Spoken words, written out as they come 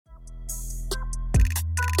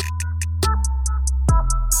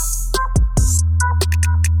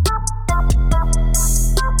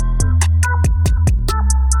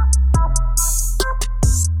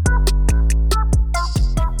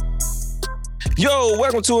Yo,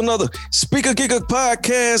 welcome to another Speaker Kicker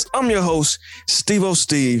podcast. I'm your host, Steve-O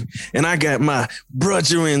Steve, and I got my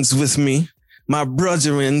brotherins with me. My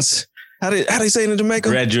brotherins. How they say it in Jamaica?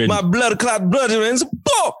 Brethren. My blood clot brotherins.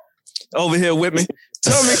 Over here with me.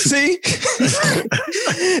 Tommy C.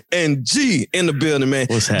 and G in the building, man.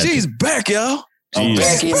 What's happening? G's back, y'all. I'm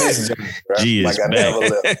back in this joint, bro. G is like I never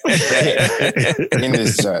left. In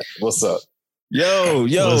this joint. What's up? Yo,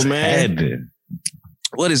 What's man. happening?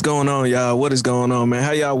 What is going on, y'all? What is going on, man?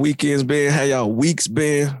 How y'all weekends been? How y'all weeks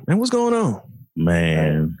been? Man, what's going on?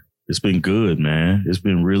 Man, it's been good, man. It's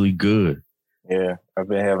been really good. Yeah, I've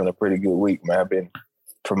been having a pretty good week, man. I've been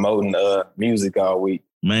promoting music all week.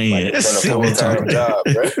 Man, Like it's been a full-time job,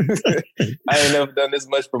 bro. I ain't never done this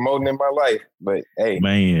much promoting in my life, but hey,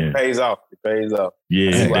 man, it pays off. It pays off.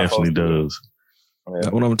 Yeah, That's it what I'm definitely supposed to do. does. Yeah.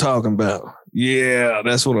 That's what I'm talking about. Yeah,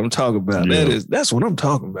 that's what I'm talking about. Yeah. That's what I'm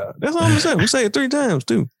talking about. That's all I'm saying. I'm saying it 3 times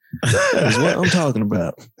too. That's what I'm talking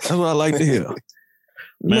about. That's what I like to hear.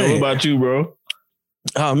 Man, what about you, bro?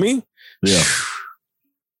 Me? Yeah.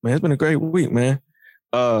 Man, it's been a great week, man.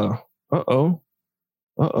 Sorry,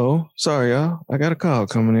 y'all. I got a call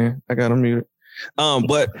coming in. I got them muted.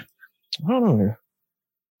 But hold on here.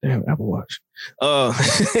 Damn, Apple Watch.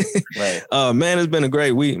 Right. Man, it's been a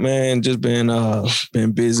great week, man. Just been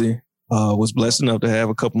busy. Was blessed enough to have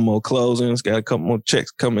a couple more closings. Got a couple more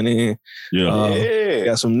checks coming in. Yeah.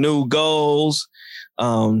 Got some new goals.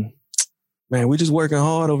 Man, we just working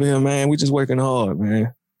hard over here, man. We just working hard,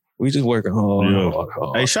 man. We just working hard. Yeah.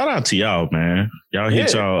 hard. Hey, shout out to y'all, man. Y'all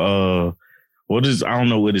hit y'all. I don't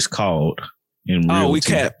know what it's called in real we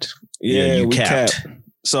time. capped. Yeah, you we capped.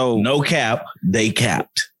 So No cap, they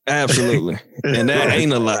capped. absolutely, and that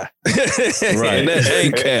ain't a lie. Right. And that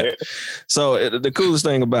ain't cap. So the coolest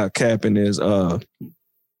thing about capping is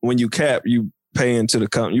when you cap, you pay into the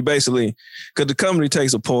company. You basically, because the company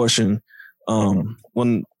takes a portion.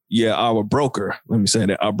 Our broker. Let me say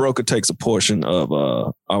that our broker takes a portion of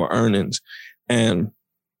our earnings, and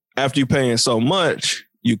after you paying so much,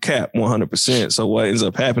 you cap 100%. So what ends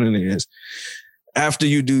up happening is, after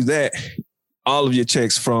you do that, all of your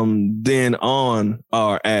checks from then on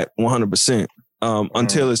are at 100%.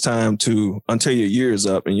 Until it's time until your year is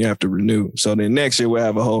up and you have to renew. So then next year we'll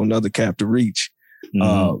have a whole nother cap to reach.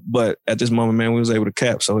 But at this moment, man, we was able to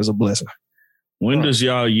cap. So it's a blessing. When does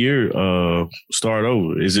y'all year start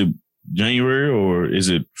over? Is it January or is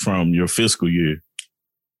it from your fiscal year?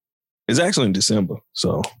 It's actually in December.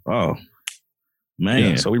 So, man.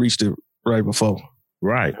 yeah, so we reached it right before.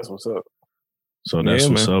 Right. That's what's up. So that's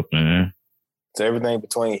what's up, man. So everything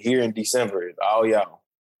between here and December is all y'all.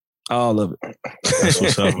 All of it. That's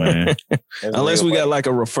what's up, man. Unless we got like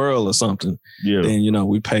a referral or something, Yeah. then,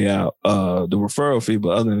 we pay out the referral fee.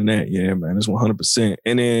 But other than that, yeah, man, it's 100%.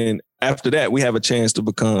 And then after that, we have a chance to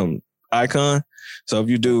become icon. So if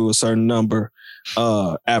you do a certain number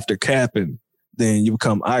after capping, then you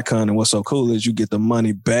become icon. And what's so cool is you get the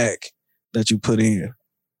money back that you put in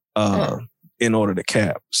order to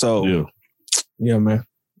cap. So, yeah man.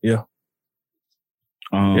 Yeah.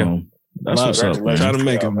 That's what's up, man. Try to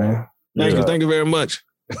make it, man. Thank you very much.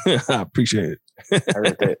 I appreciate it. I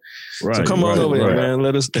heard that. Right. So come on over here, man.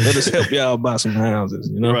 Let us help y'all buy some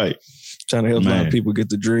houses. Right. Trying to help a lot Man. of people get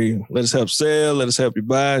the dream. Let us help sell. Let us help you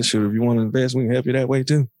buy. Sure, if you want to invest, we can help you that way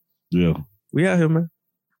too. Yeah. We out here, man.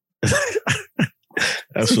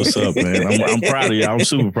 That's what's up, man. I'm proud of y'all. I'm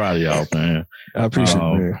super proud of y'all, man. I appreciate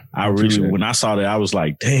it, man. I really, when I saw that, I was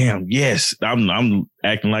like, damn, yes. I'm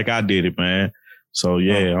acting like I did it, man. So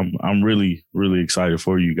yeah, I'm really, really excited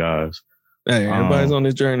for you guys. Hey, everybody's on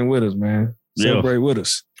this journey with us, man. Celebrate with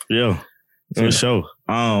us. Yeah, for sure.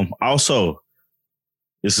 Also,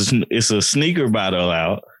 it's a sneaker battle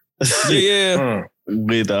out. Yeah.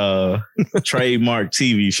 With Trademark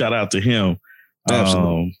TV. Shout out to him.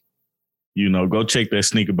 Absolutely. Go check that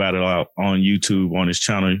sneaker battle out on YouTube on his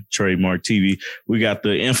channel, Trademark TV. We got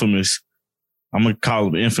the infamous, I'm gonna call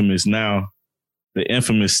him infamous now, the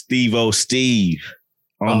infamous Steve-O Steve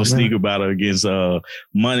on the sneaker battle against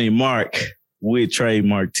Money Mark with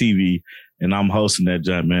Trademark TV, and I'm hosting that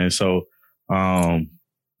joint, man. So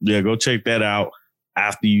go check that out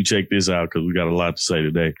after you check this out, because we got a lot to say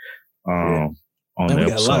today. On Man, the we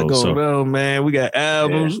got episode. a lot going on, man. We got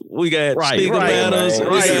albums. We got speaker battles.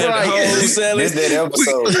 man. We got wholesalers. This that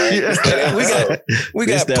episode, man. We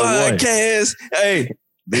got podcasts. Hey,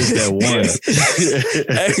 This that one.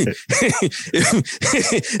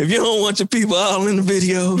 If you don't want your people all in the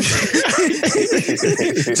video,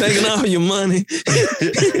 taking all your money,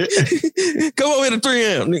 come over here to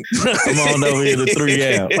 3M. Come on over here to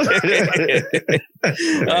 3M.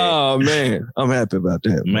 Oh man, I'm happy about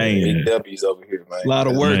that, man. Big W's over here, man. A lot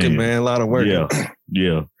of working, man. A lot of working.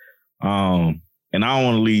 Yeah. And I don't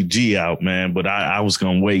want to leave G out, man, but I was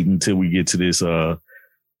gonna wait until we get to this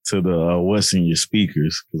to the what's in your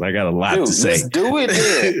speakers, because I got a lot to say. Let's do it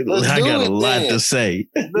then. I got a lot to say.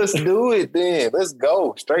 Let's do it then. Let's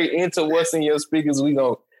go straight into what's in your speakers. We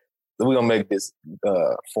gonna make this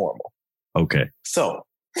formal. Okay. So,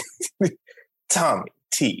 Tommy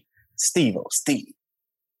T, Steve,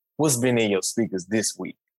 what's been in your speakers this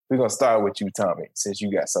week? We're gonna start with you, Tommy, since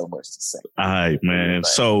you got so much to say. All right, man.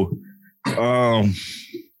 So,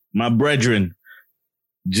 my brethren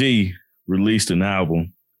G released an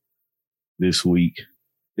album this week.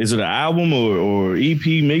 Is it an album or EP,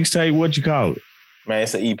 mixtape? What you call it? Man,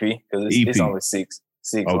 it's an EP because it's only six.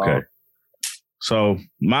 Okay. Long. So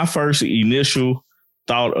my first initial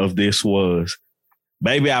thought of this was,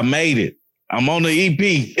 baby, I made it. I'm on the EP.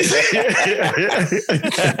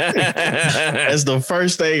 That's the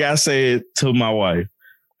first thing I said to my wife.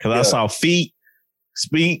 Because I saw feet,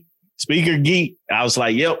 Speaker Geek. I was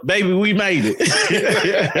like, yep, baby, we made it.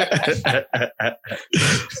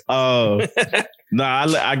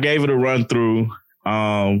 I gave it a run through.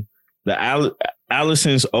 The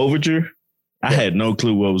Allison's Overture, I had no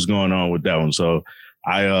clue what was going on with that one. So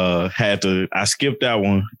I skipped that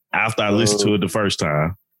one after I listened to it the first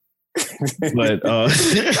time. But I'm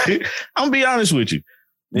gonna be honest with you.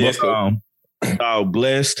 Yeah,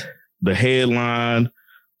 Blessed, the headline,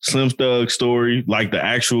 Slim Thug story, like the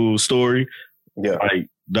actual story. Yeah. Like,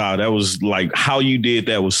 that was like how you did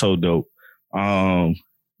that was so dope.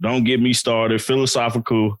 Don't Get Me Started,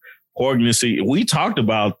 Philosophical Poignancy. We talked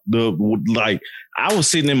about I was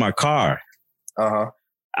sitting in my car. Uh-huh.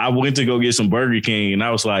 I went to go get some Burger King and I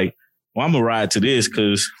was like, well, I'm gonna ride to this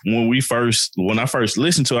because when I first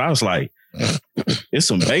listened to it, I was like, it's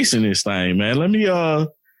some bass in this thing, man. Let me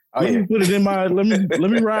put it in my let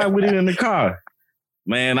me ride with it in the car.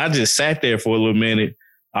 Man, I just sat there for a little minute.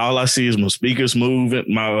 All I see is my speakers moving,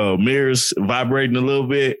 my mirrors vibrating a little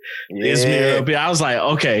bit. Yeah. This mirror up here. I was like,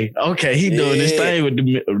 okay, he doing this thing with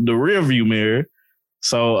the rear view mirror.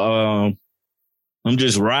 So I'm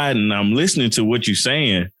just riding. I'm listening to what you're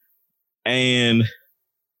saying. And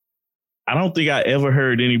I don't think I ever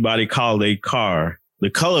heard anybody call their car, the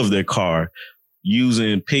color of their car,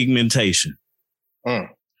 using pigmentation.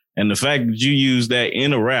 And the fact that you use that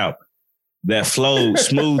in a rap that flowed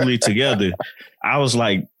smoothly together, I was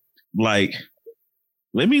like, let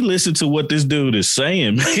me listen to what this dude is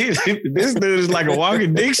saying. This dude is like a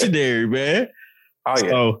walking dictionary, man. Oh, yeah.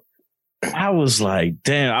 So I was like,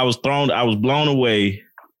 damn, I was blown away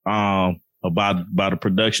by the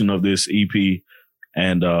production of this EP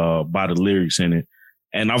and by the lyrics in it.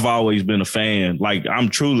 And I've always been a fan. Like, I'm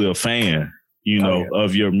truly a fan,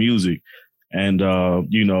 of your music. And,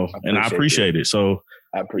 and I appreciate it. So,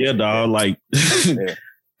 dog, like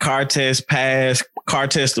car test passed, car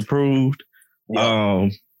test approved. Yeah.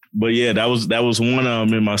 But yeah, that was one of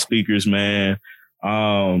them in my speakers, man.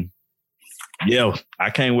 I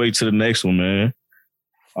can't wait to the next one, man.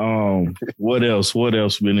 What else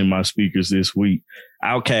been in my speakers this week?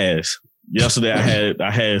 Outkast. Yesterday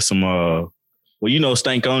I had some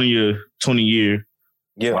Stankonia 20 year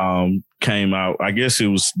came out. I guess it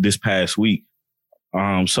was this past week.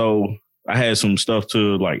 So I had some stuff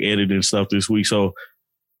to like edit and stuff this week. So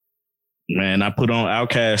man, I put on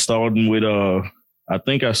Outkast starting with I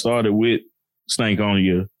think I started with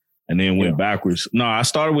Stankonia and then went backwards. No, I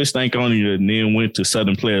started with Stankonia and then went to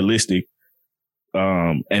Southern Playalistic,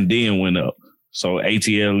 and then went up. So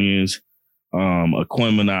ATLiens,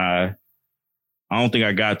 Aquemini. I don't think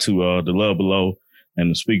I got to The Love Below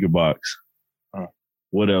and the Speaker Box.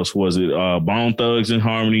 What else was it? Bone Thugs and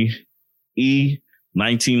Harmony,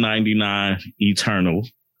 1999, Eternal.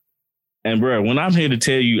 And bro, when I'm here to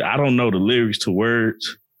tell you, I don't know the lyrics to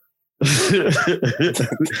words.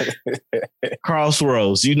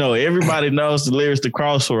 Crossroads. Everybody knows the lyrics to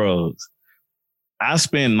Crossroads. I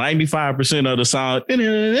spend 95% of the song.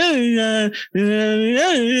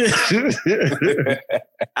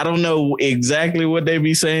 I don't know exactly what they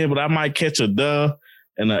be saying, but I might catch a duh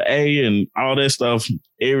and an A and all that stuff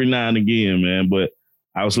every now and again, man. But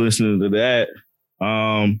I was listening to that.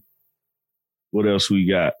 What else we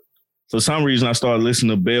got? For some reason, I started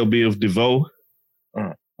listening to Belle Biv DeVoe,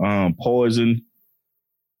 Poison,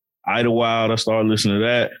 Idlewild. I started listening to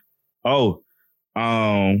that.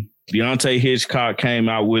 Deontay Hitchcock came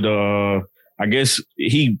out with I guess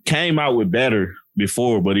he came out with Better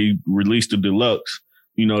before, but he released the deluxe.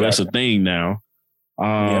 You know, that's a thing now.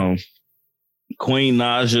 Queen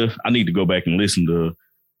Naija, I need to go back and listen to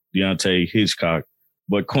Deontay Hitchcock,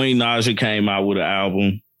 but Queen Naija came out with an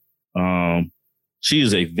album. She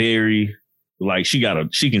is a very, like, she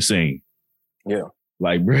can sing. Yeah.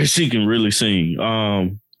 Like, bro, she can really sing.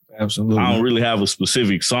 Absolutely. I don't really have a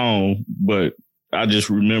specific song, but I just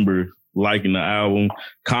remember liking the album.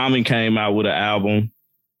 Common came out with an album.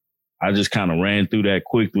 I just kind of ran through that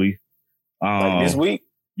quickly. Like this week?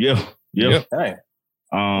 Yeah. Dang.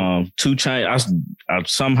 2 Chainz. I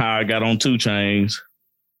somehow got on 2 Chainz.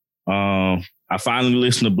 I finally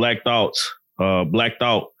listened to Black Thought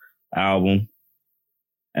album.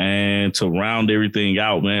 And to round everything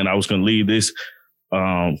out, man, I was gonna leave this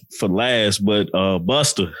for last, but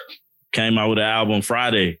Busta came out with an album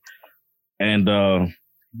Friday, and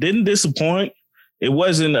didn't disappoint. It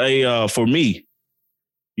wasn't a for me,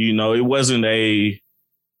 you know, it wasn't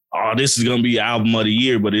this is gonna be album of the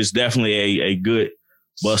year, but it's definitely a good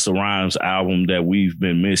Busta Rhymes album that we've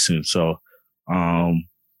been missing. So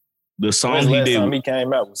the song he did, time he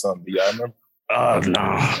came out with something, do y'all remember?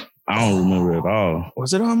 Nah, I don't remember at all.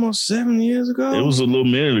 Was it almost 7 years ago? It was a little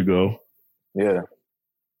minute ago. Yeah.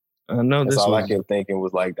 I know That's this all was, I kept thinking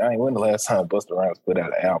was like, dang, when the last time Busta Rhymes put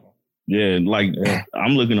out an album? Yeah,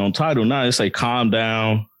 I'm looking on Tidal now. It say Calm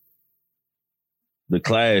Down, the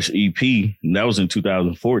Clash EP. And that was in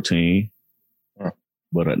 2014.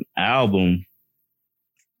 But an album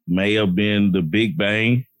may have been The Big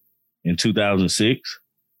Bang in 2006.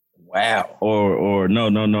 Wow. Or no.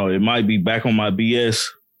 It might be Back on My BS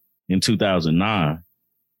in 2009.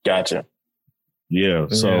 Gotcha. Yeah.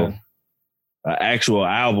 So an actual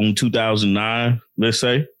album, 2009, let's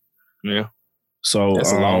say. Yeah. So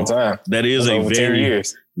that's a long time. That is that's a very,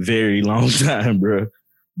 very long time, bro.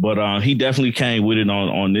 But he definitely came with it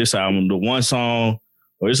on this album. The one song,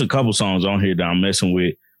 or there's a couple songs on here that I'm messing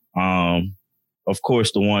with. Of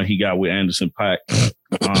course, the one he got with Anderson .Paak,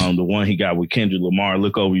 the one he got with Kendrick Lamar,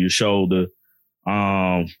 Look Over Your Shoulder.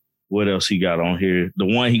 What else he got on here? The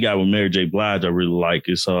one he got with Mary J. Blige, I really like.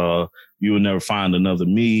 It's You Will Never Find Another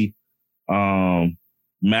Me.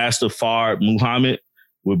 Master Fard Muhammad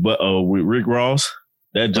with Rick Ross.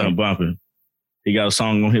 That jump bumping. He got a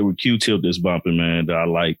song on here with Q-Tip that's bumping, man, that I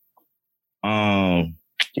like.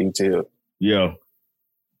 Q-Tip. Yeah.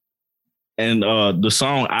 And the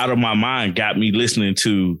song Out of My Mind got me listening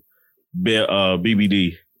to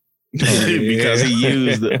BBD because he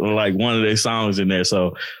used like one of their songs in there.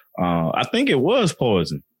 So I think it was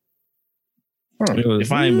Poison.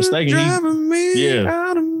 If I ain't mistaken, that's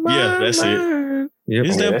it. Yep.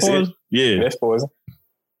 Is that Poison? Yeah, that's Poison.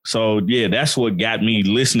 So yeah, that's what got me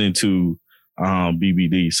listening to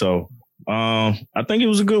BBD. So I think it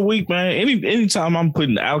was a good week, man. Anytime I'm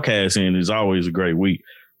putting Outkast in is always a great week.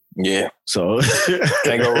 Yeah. So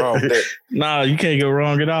can't go wrong with that. Nah, you can't go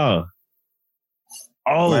wrong at all.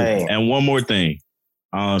 Oh, man. And one more thing.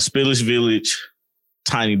 Spillage Village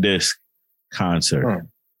Tiny Desk concert.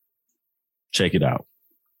 Check it out.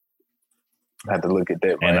 I have to look at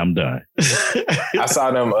that, man. And I'm done. I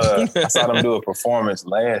saw them do a performance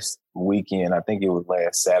last weekend. I think it was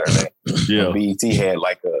last Saturday. Yeah. BET had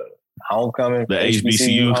like a homecoming, the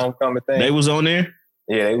HBCU homecoming thing. They was on there?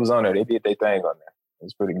 Yeah, they was on there. They did their thing on there. It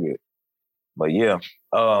was pretty good. But yeah.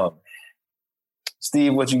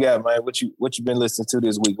 Steve, what you got, man? What you been listening to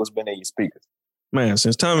this week? What's been in your speakers? Man,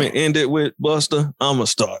 since Tommy ended with Busta, I'm gonna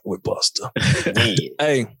start with Busta.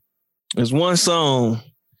 Hey, there's one song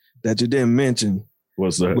that you didn't mention.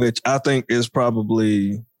 What's that? Which I think is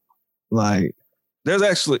probably like, there's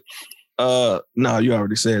actually, no, you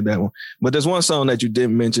already said that one. But there's one song that you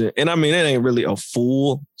didn't mention. And I mean, it ain't really a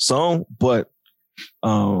full song, but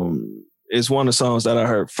it's one of the songs that I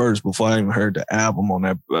heard first before I even heard the album on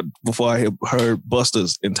that, before I heard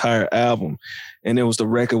Busta's entire album. And it was the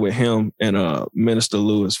record with him and Minister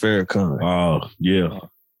Louis Farrakhan. Oh, yeah.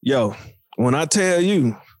 Yo, when I tell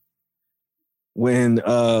you, when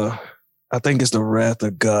I think it's The Wrath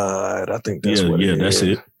of God. I think that's what it is. Yeah, that's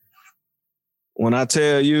it. When I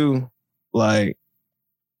tell you, like,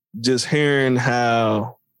 just hearing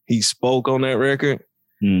how he spoke on that record,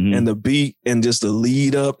 and the beat and just the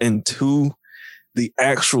lead up into the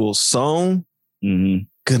actual song,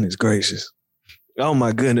 goodness gracious. Oh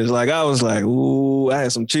my goodness. Like, I was like, ooh, I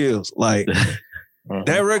had some chills. Like,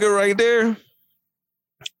 that record right there,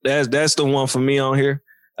 that's the one for me on here,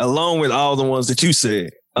 along with all the ones that you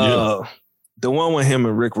said. The one with him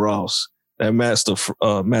and Rick Ross, that Master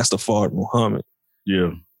Fard Muhammad.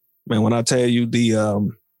 Yeah. Man, when I tell you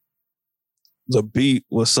the the beat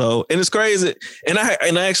was so, and it's crazy. And I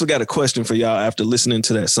actually got a question for y'all after listening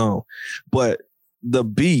to that song, but the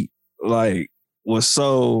beat like was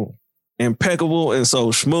so impeccable and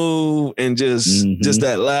so smooth and just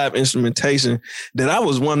that live instrumentation that I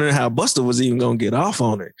was wondering how Busta was even gonna get off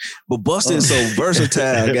on it. But Busta is so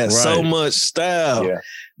versatile, got so much style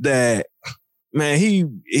that man, he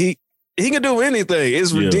can do anything.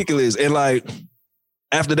 It's ridiculous. And like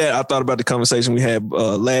after that, I thought about the conversation we had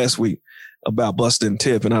last week about Busta and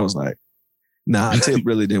Tip, and I was like, nah, Tip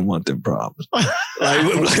really didn't want them problems. like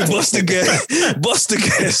Busta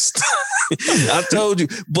got stuff. I told you,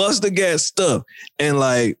 Busta got stuff. And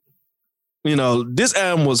like, you know, this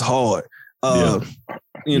album was hard.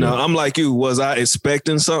 You know, I'm like you, was I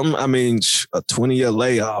expecting something? I mean, a 20-year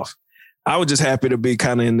layoff. I was just happy to be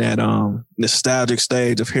kind of in that nostalgic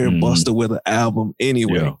stage of hearing Busta with an album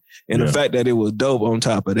anyway. And the fact that it was dope on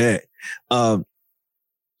top of that.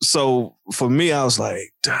 So for me, I was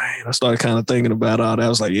like, dang, I started kind of thinking about all that. I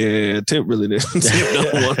was like, yeah, Tip really didn't. Tip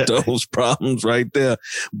don't want those problems right there.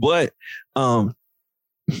 But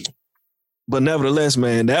nevertheless,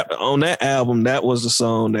 man, that on that album, that was the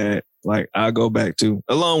song that like I go back to,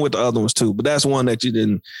 along with the other ones too. But that's one that you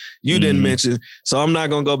didn't mention. So I'm not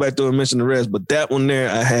gonna go back through and mention the rest. But that one there,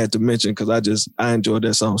 I had to mention because I enjoyed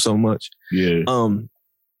that song so much. Yeah.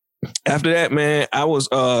 After that, man, I was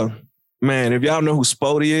man, if y'all know who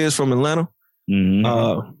Spody is from Atlanta, man,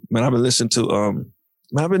 I've been listening to a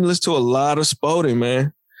lot of Spody,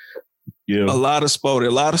 man. Yeah. A lot of Spody,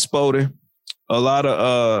 a lot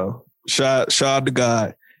of Shad the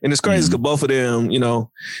God. And it's crazy because both of them, you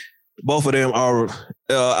know, are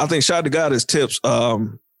I think Shad the God is Tip's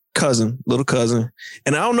little cousin.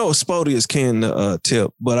 And I don't know if Spody is kin to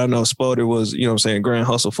Tip, but I know Spody was, you know what I'm saying, Grand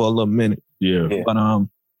Hustle for a little minute. Yeah. But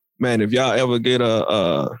man, if y'all ever get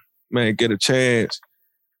a chance,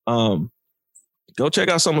 go check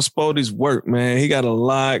out some of Spody's work, man. He got a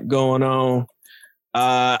lot going on.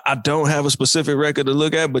 I don't have a specific record to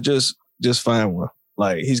look at, but just find one.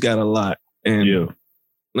 Like he's got a lot. And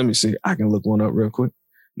let me see. I can look one up real quick.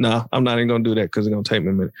 No, I'm not even gonna do that because it's gonna take me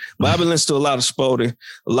a minute. But I've been listening to a lot of Spody,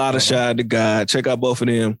 a lot of Shad the God. Check out both of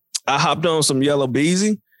them. I hopped on some Yellow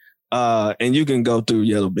Beezy, and you can go through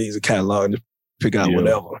Yellow Beezy catalog and just pick out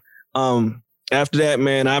whatever. After that,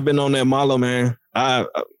 man, I've been on that Marlo, man.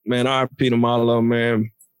 R.I.P. to Marlo, man.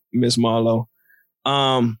 Miss Marlo.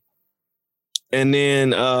 And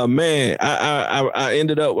then, man, I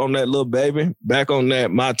ended up on that Lil Baby, back on that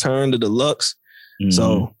My Turn to Deluxe.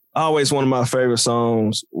 So always one of my favorite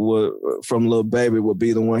songs from Lil Baby would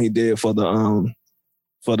be the one he did for the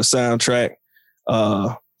soundtrack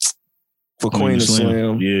for Queen of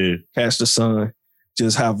Slim. Yeah. Catch the Sun.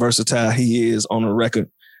 Just how versatile he is on the record.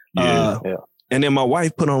 And then my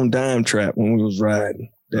wife put on Dime Trap when we was riding.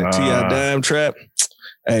 That T.I. Dime Trap.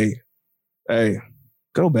 Hey,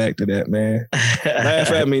 go back to that, man.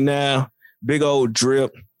 Laugh at me now. Big old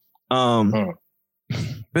Drip.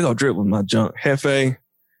 Big old Drip with my junk. Hefe.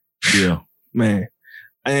 Yeah. Man.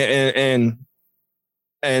 And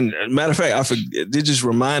matter of fact, it just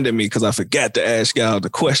reminded me because I forgot to ask y'all the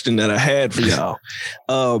question that I had for y'all.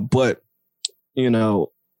 But, you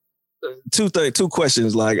know, two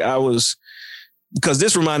questions. Like because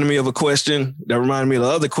this reminded me of a question that reminded me of the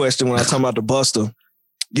other question when I was talking about the Busta.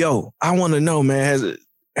 Yo, I want to know, man,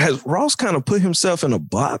 has Ross kind of put himself in a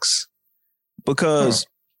box? Because,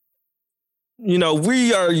 you know,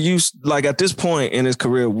 we are used, like at this point in his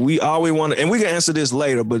career, we want to, and we can answer this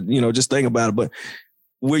later, but, you know, just think about it. But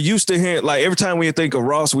we're used to hearing, like every time we think of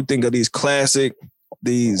Ross, we think of these classic,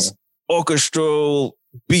 these orchestral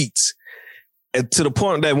beats. And to the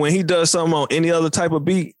point that when he does something on any other type of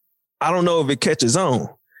beat, I don't know if it catches on.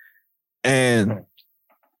 And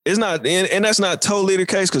it's not, and that's not totally the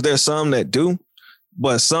case because there's some that do,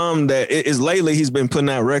 but some that is lately he's been putting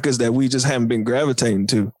out records that we just haven't been gravitating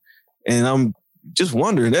to. And I'm just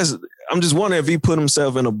wondering if he put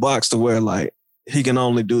himself in a box to where like he can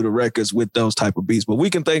only do the records with those type of beats. But we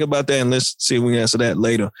can think about that and let's see if we can answer that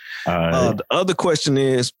later. The other question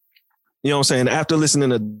is, you know what I'm saying? After listening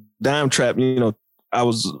to Dime Trap, you know,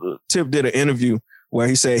 Tip did an interview where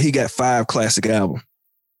he said he got 5 classic albums.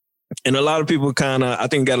 And a lot of people kind of, I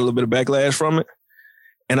think, got a little bit of backlash from it.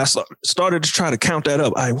 And I started to try to count that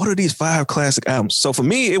up. What are these 5 classic albums? So for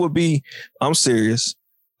me, it would be, I'm serious,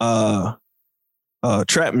 trap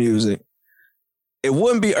music. It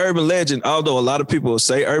wouldn't be Urban Legend, although a lot of people will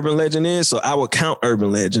say Urban Legend is, so I would count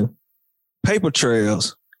Urban Legend. Paper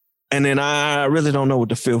Trails. And then I really don't know what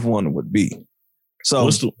the 5th one would be. So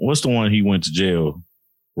what's the one he went to jail?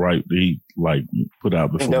 Right, he like put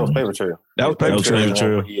out before. That was Paper Trail. That was Paper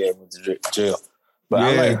Trail. Yeah, went to jail.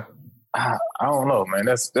 But I don't know, man.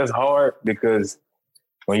 That's hard because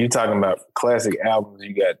when you're talking about classic albums,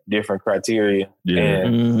 you got different criteria. Yeah.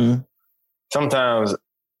 And sometimes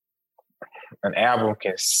an album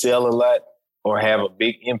can sell a lot or have a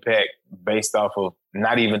big impact based off of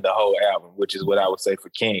not even the whole album, which is what I would say for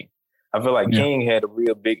King. I feel like King had a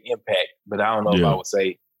real big impact, but I don't know if I would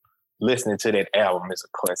say listening to that album is a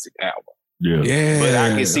classic album. Yeah. But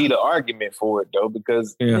I can see the argument for it though,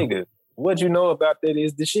 because nigga, what you know about that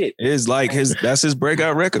is the shit. It's like that's his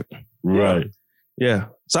breakout record. Right. Yeah.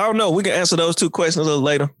 So I don't know. We can answer those two questions a little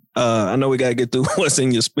later. I know we gotta get through what's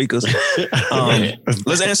in your speakers.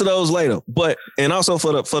 Let's answer those later. But and also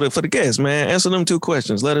for the guests, man, answer them two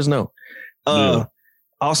questions. Let us know.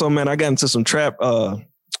 Also, man, I got into some trap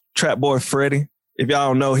boy Freddie. If y'all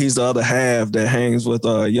don't know, he's the other half that hangs with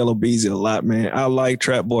Yellow Beezy a lot, man. I like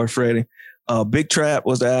Trap Boy Freddie. Big Trap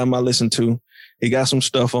was the album I listened to. He got some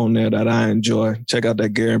stuff on there that I enjoy. Check out that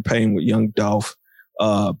Gary Payne with Young Dolph.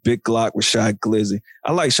 Big Glock with Shy Glizzy.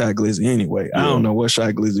 I like Shy Glizzy anyway. I don't know what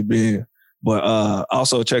Shy Glizzy been. But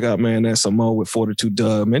also check out, man, that Samo with 42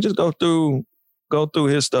 Dub. Man, just go through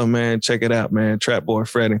his stuff, man. Check it out, man. Trap Boy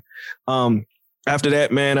Freddie. After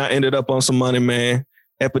that, man, I ended up on some Money Man,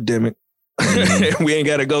 Epidemic. We ain't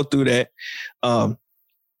got to go through that.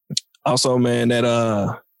 Also, man,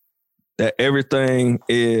 that everything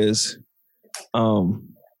is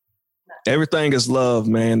love,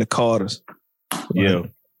 man. The Carters. Yeah.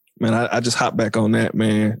 Man, I just hop back on that,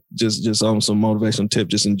 man. Just on some motivational tip,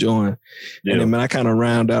 just enjoying. Yeah. And then, man, I kind of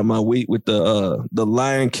round out my week with the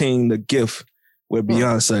Lion King, The Gift with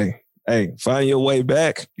Beyonce. Hey, find your way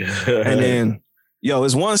back. And then,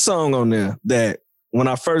 there's one song on there that when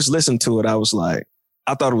I first listened to it, I was like,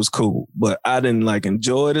 I thought it was cool, but I didn't like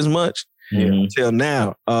enjoy it as much until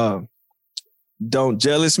now. Don't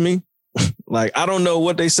Jealous Me. Like, I don't know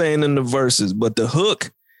what they saying in the verses, but the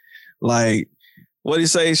hook, like, what do you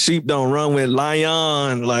say? Sheep don't run with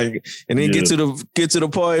lion. Like, and then get to the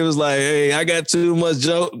point. It was like, hey, I got too much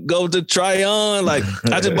go to try on. Like,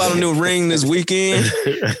 I just bought a new ring this weekend,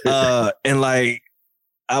 and like,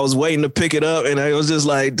 I was waiting to pick it up, and I was just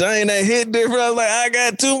like, dang, that hit different. I was like, I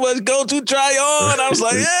got too much go to try on. I was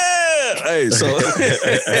like, yeah. Hey,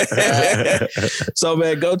 so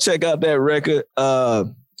man, go check out that record.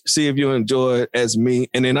 See if you enjoy it as me.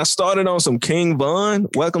 And then I started on some King Von,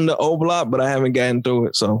 Welcome to O Block, but I haven't gotten through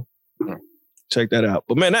it. So check that out.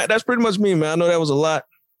 But man, that's pretty much me, man. I know that was a lot,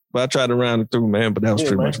 but I tried to round it through, man. But that was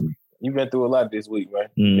pretty much me. You've been through a lot this week, man.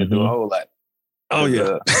 You've been through a whole lot. Oh,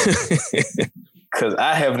 yeah. Because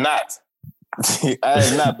I have not. I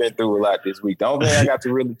have not been through a lot this week. The only thing I got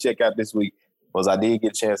to really check out this week was I did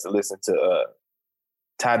get a chance to listen to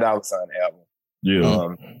Ty Dolla $ign album.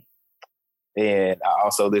 Yeah. And I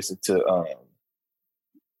also listened to,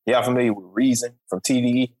 y'all familiar with Reason from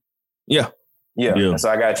TDE? Yeah. And so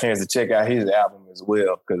I got a chance to check out his album as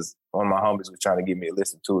well because one of my homies was trying to get me to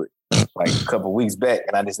listen to it like a couple of weeks back,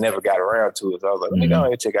 and I just never got around to it. So I was like, let me go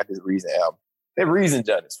ahead and check out this Reason album. That Reason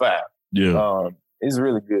joint is fine. Yeah. It's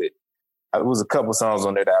really good. There was a couple songs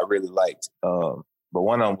on there that I really liked. But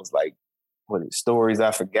one of them was like, Stories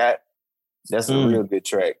I Forgot. That's a real good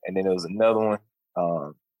track. And then there was another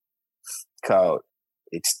one called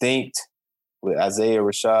Extinct with Isaiah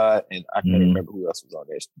Rashad, and I can't remember who else was on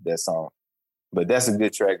that song. But that's a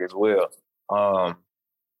good track as well.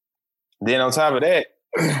 Then on top of that,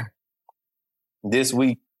 this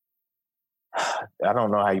week, I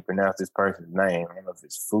don't know how you pronounce this person's name. I don't know if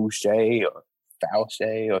it's Fouché or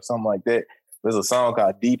Fauché or something like that. There's a song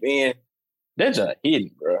called Deep End. That's just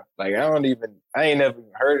hidden, bro. Like, I ain't never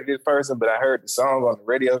even heard of this person, but I heard the song on the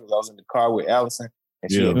radio because I was in the car with Allison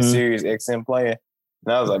and she had the Sirius XM playing.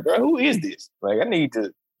 And I was like, bro, who is this? Like, I need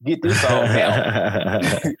to get this song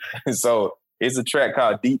out. So it's a track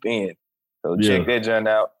called Deep End. So check that joint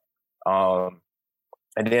out.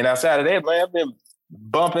 And then outside of that, man, I've been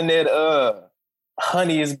bumping that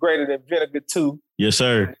Honey is Greater Than Vinegar 2. Yes,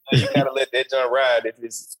 sir. You gotta let that joint ride if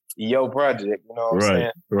it's your project, you know what I'm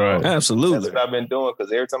saying? Right. Absolutely. That's what I've been doing,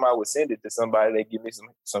 because every time I would send it to somebody, they give me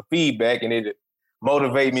some feedback, and it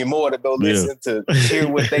motivate me more to go listen to hear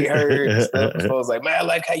what they heard and stuff. So I was like, man, I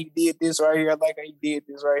like how you did this right here. I like how you did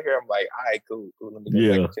this right here. I'm like, all right, cool. Let me go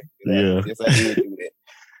back and check it out. Yes, I did do that.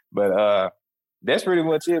 But that's pretty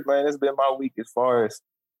much it, man. That's been my week as far as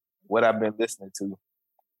what I've been listening to.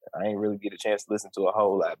 I ain't really get a chance to listen to a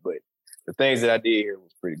whole lot, but the things that I did here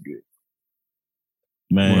was pretty good.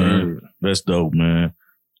 Man, that's dope, man.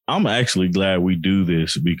 I'm actually glad we do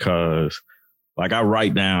this because, like, I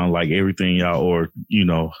write down, like, everything y'all, or, you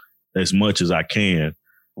know, as much as I can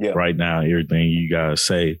write down everything you guys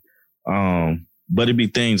say. But it'd be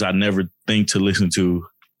things I never think to listen to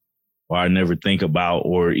or I never think about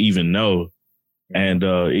or even know. And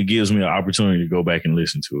it gives me an opportunity to go back and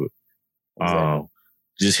listen to it. Exactly.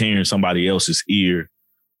 Just hearing somebody else's ear,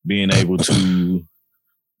 being able to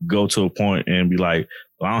go to a point and be like,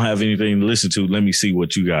 well, I don't have anything to listen to. Let me see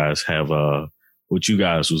what you guys have, what you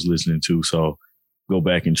guys was listening to. So go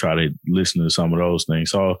back and try to listen to some of those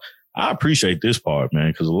things. So I appreciate this part,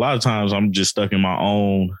 man, because a lot of times I'm just stuck in my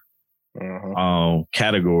own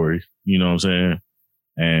category. You know what I'm saying?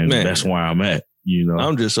 And Man. that's where I'm at. You know,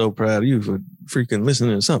 I'm just so proud of you for freaking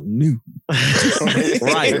listening to something new.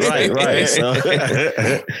 right. So,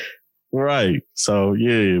 right. So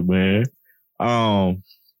yeah, man.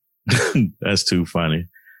 That's too funny.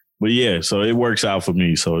 But yeah, so it works out for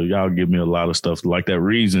me. So y'all give me a lot of stuff like that.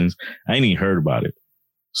 Reasons I ain't even heard about it.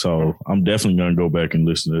 So I'm definitely gonna go back and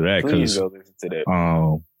listen to that. Please go listen to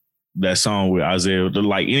that. That song with Isaiah,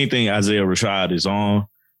 like anything Isaiah Rashad is on,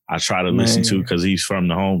 I try to listen to because he's from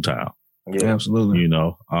the hometown. Yeah, absolutely. You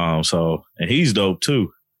know, so and he's dope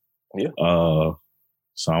too. Yeah.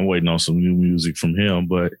 So I'm waiting on some new music from him,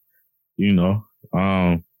 but you know,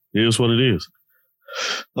 it is what it is.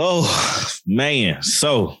 Oh man.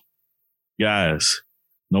 So guys,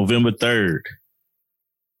 November 3rd,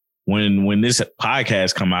 when this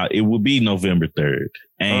podcast come out, it will be November 3rd.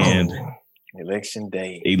 And Election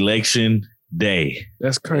Day.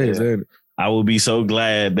 That's crazy. Yeah. I will be so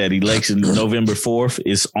glad that election November 4th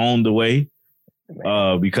is on the way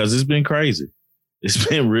because it's been crazy. It's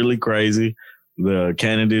been really crazy. The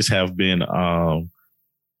candidates have been out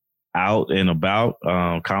and about.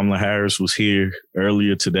 Kamala Harris was here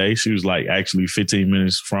earlier today. She was like actually 15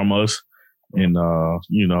 minutes from us. And,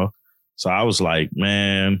 you know, so I was like,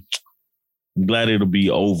 man, I'm glad it'll be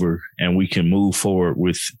over and we can move forward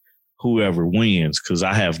with whoever wins because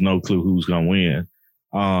I have no clue who's going to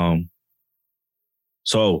win.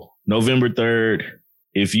 So November 3rd,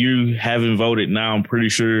 if you haven't voted now, I'm pretty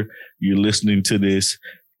sure you're listening to this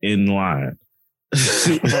in line.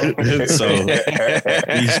 So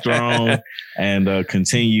be strong and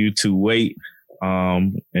continue to wait.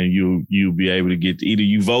 And you'll be able to get either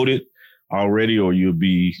you voted already or you'll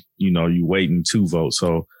be, you know, you waiting to vote.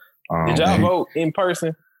 So did y'all vote in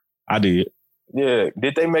person? I did. Yeah.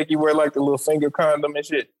 Did they make you wear like the little finger condom and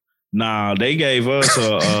shit? Nah, they gave us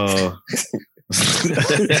a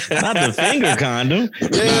not the finger condom.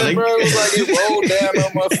 Yeah, bro. It was like it rolled down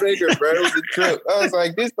on my finger, bro. It was a trip. I was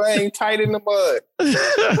like, this thing tight in the mud.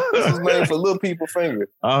 This is made for little people fingers.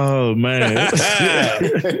 Oh man.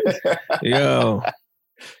 Yo.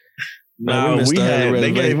 No,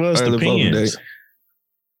 they gave us the pins.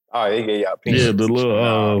 Oh, they gave y'all pins. Yeah, the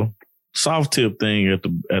little soft tip thing at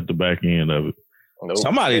the back end of it. Nope.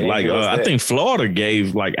 Somebody like I think Florida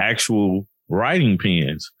gave like actual writing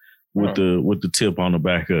pens with the tip on the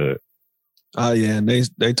back of it. Oh yeah, and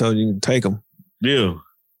they told you to take them. Yeah.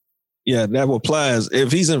 Yeah, that applies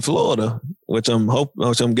if he's in Florida, which I'm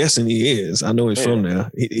guessing he is. I know he's from there.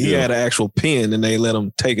 He had an actual pen, and they let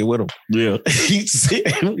him take it with him. Yeah.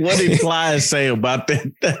 What did Flyers say about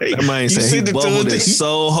that? That man said he bubbled it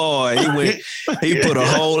so hard. He put a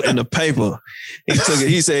hole in the paper. He took it.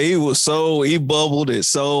 He said he bubbled it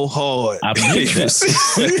so hard. I bet that.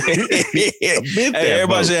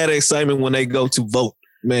 Everybody should have excitement when they go to vote.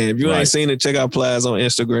 Man, if you ain't seen it, check out Plies on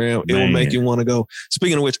Instagram. It will make you want to go.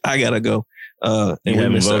 Speaking of which, I gotta go. And we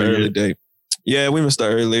missed the early date. Yeah, we missed the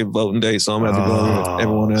early voting date, so I'm gonna have to go with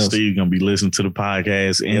everyone else. Steve gonna be listening to the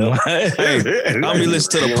podcast. Hey, I'm gonna be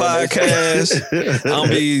listening to the podcast. I'm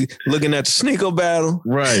gonna be looking at the sneaker battle.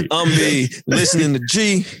 Right. I'm gonna be listening to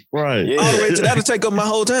G. Right. All the way to that'll take up my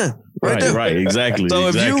whole time. Right there. Right. Exactly. So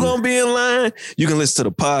if you're gonna be in line, you can listen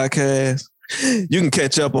to the podcast. You can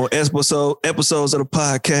catch up on episodes of the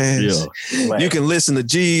podcast. Yeah. You can listen to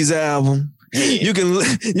G's album. Yeah. You can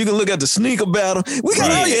look at the sneaker battle. We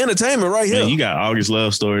got all your entertainment right here. Man, you got August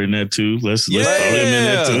Love Story in there too. Let's throw him in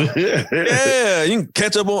there too. Yeah, you can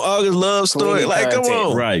catch up on August Love Story. Like, come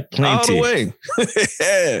on, right? Plenty, all the way.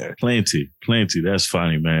 Yeah, plenty. That's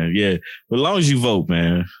funny, man. Yeah, but as long as you vote,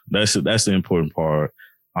 man, that's the important part.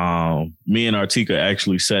 Me and Artika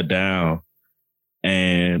actually sat down.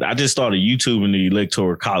 And I just started YouTubing the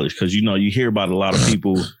Electoral College because, you know, you hear about a lot of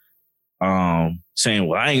people saying,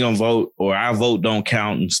 well, I ain't going to vote or our vote don't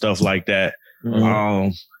count and stuff like that.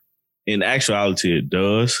 Mm-hmm. In actuality, it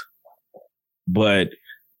does. But,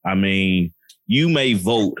 I mean, you may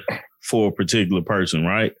vote for a particular person,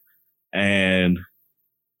 right? And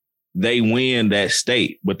they win that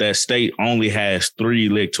state, but that state only has 3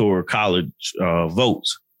 Electoral College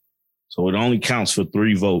votes. So it only counts for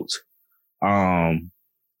 3 votes.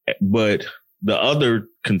 But the other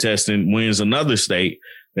contestant wins another state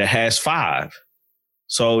that has 5.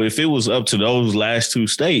 So if it was up to those last two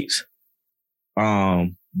states,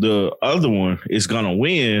 the other one is gonna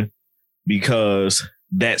win because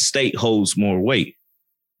that state holds more weight,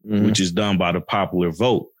 which is done by the popular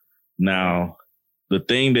vote. Now, the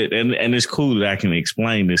thing that and it's cool that I can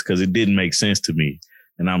explain this because it didn't make sense to me,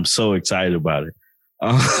 and I'm so excited about it.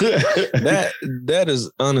 That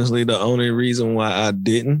is honestly the only reason why I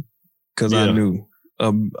didn't, because I knew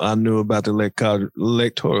about the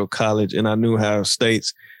electoral college, and I knew how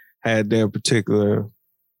states had their particular,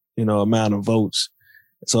 amount of votes.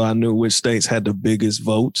 So I knew which states had the biggest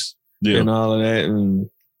votes and all of that. And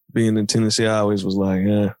being in Tennessee, I always was like,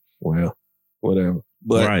 well, whatever.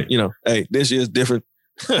 But hey, this year's different.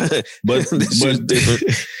 but this year's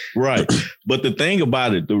different, right? But the thing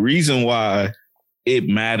about it, the reason why it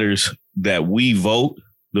matters that we vote,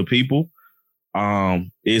 the people,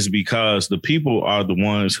 is because the people are the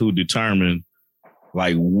ones who determine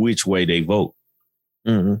like which way they vote.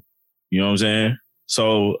 Mm-hmm. You know what I'm saying?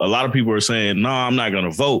 So a lot of people are saying, no, I'm not going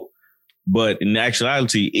to vote. But in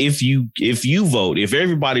actuality, if you vote, if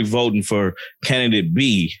everybody voting for candidate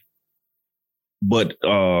B, but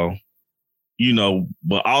but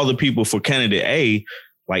all the people for candidate A,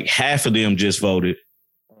 like half of them just voted,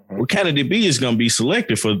 well, candidate B is going to be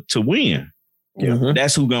selected to win. Mm-hmm.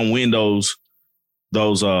 That's who's going to win those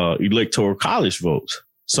electoral college votes.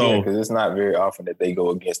 So because it's not very often that they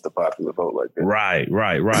go against the popular vote like that. Right.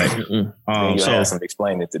 You have some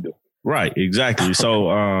explaining to do. Right, exactly.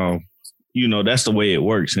 So that's the way it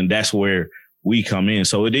works, and that's where we come in.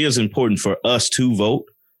 So it is important for us to vote.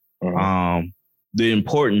 Mm-hmm. The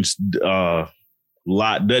importance doesn't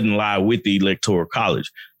lie with the electoral college.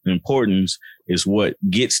 The importance is what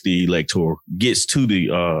gets to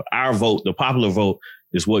the our vote. The popular vote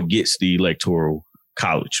is what gets the electoral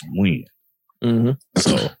college win. Mm-hmm.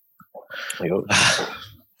 So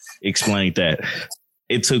explain that.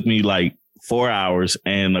 It took me like 4 hours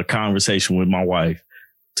and a conversation with my wife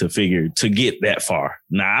to get that far.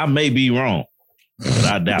 Now I may be wrong, but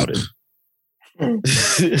I doubt it. You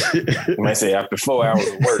might say after 4 hours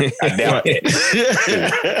of work, I doubt it.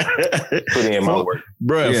 Put in my work.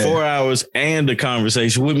 Bruh, 4 hours and a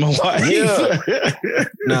conversation with my wife. Yeah.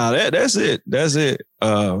 That's it. That's it.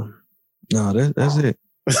 That's it.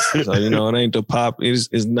 So, it ain't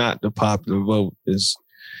it's not the popular vote. It's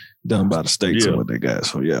done by the states and what they got.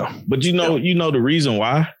 So, yeah. But you know the reason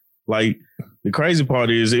why? Like, the crazy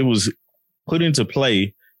part is it was put into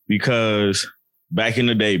play because back in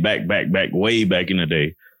the day, way back in the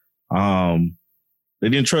day, they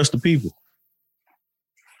didn't trust the people.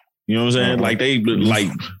 You know what I'm saying?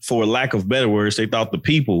 Like for lack of better words, they thought the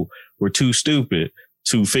people were too stupid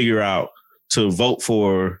to figure out to vote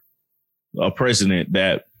for a president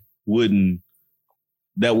that would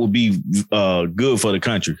be good for the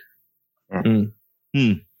country.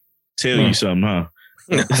 Mm-hmm. Tell you something, huh?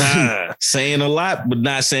 Saying a lot, but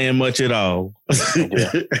not saying much at all.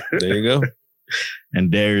 There you go. And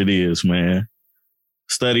there it is, man.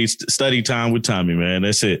 Study time with Tommy, man.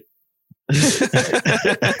 That's it.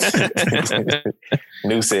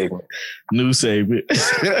 New segment.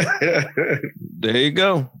 There you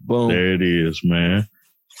go. Boom. There it is, man.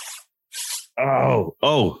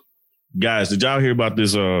 Oh, guys, did y'all hear about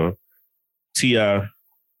this T.I.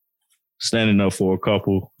 standing up for a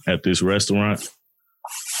couple at this restaurant?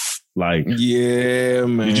 Like, yeah,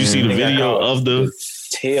 man. Did you see the video of the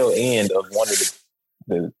tail end of one of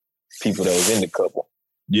the people that was in the couple?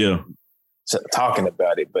 Yeah. Talking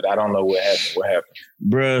about it, but I don't know what happened.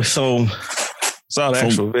 Bruh, so saw the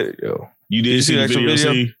actual video. You did see the actual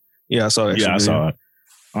video? Yeah, I saw the actual video. I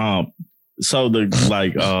saw it. So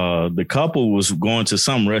the couple was going to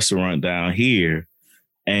some restaurant down here,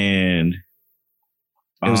 and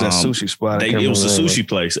it was that sushi spot. It was a sushi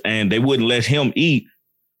place, and they wouldn't let him eat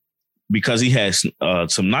because he had some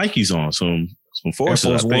Nikes on, some Forces,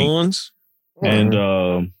 Air Force I think. Ones.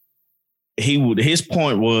 And his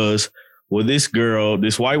point was, well, this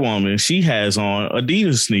white woman, she has on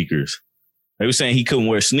Adidas sneakers. They were saying he couldn't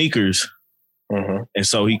wear sneakers, and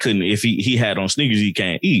so he couldn't. If he had on sneakers, he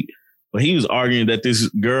can't eat. But he was arguing that this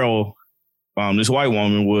girl, this white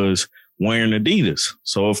woman, was wearing Adidas.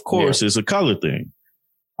 So, of course, it's a color thing.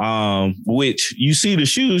 Which you see the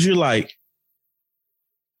shoes, you're like,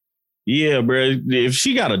 yeah, bro, if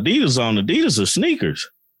she got Adidas on, Adidas are sneakers.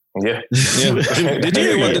 Yeah. Did you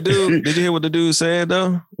hear what the dude said,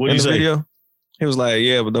 though? What did he say? Video? He was like,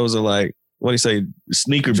 yeah, but those are like, what do you say? Dress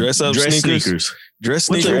sneakers. Dress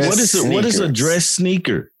sneakers. What is a dress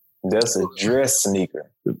sneaker? That's a dress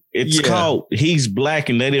sneaker. It's called, he's black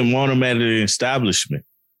and they didn't want him at an establishment.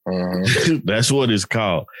 That's what it's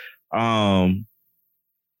called.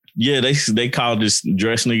 Yeah, they called this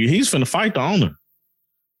dress nigga. He's finna fight the owner.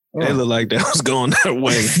 They look like that was going that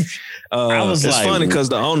way. It's funny because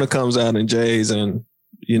the owner comes out in J's and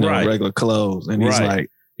regular clothes, and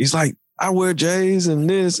he's like, I wear J's and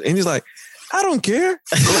this, and he's like, I don't care.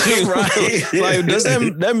 Like, does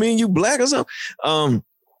that mean you black or something?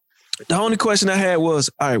 The only question I had was,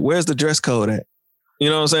 all right, where's the dress code at? You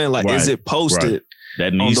know what I'm saying? Like, is it posted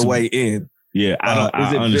on the way in? Yeah, I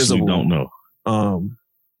honestly visible? Don't know.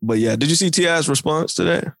 But yeah, did you see T.I.'s response to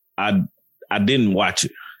that? I didn't watch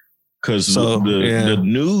it because the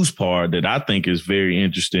news part that I think is very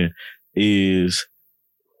interesting is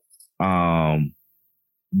the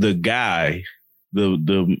guy,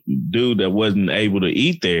 the dude that wasn't able to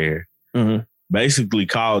eat there, basically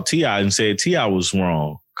called T.I. and said T.I. was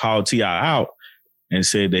wrong. Called T.I. out and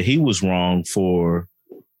said that he was wrong for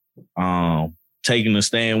taking a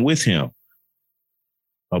stand with him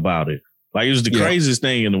about it. Like, it was the craziest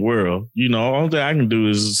thing in the world. You know, all that I can do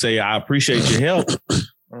is say, I appreciate your help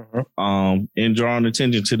in drawing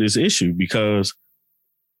attention to this issue, because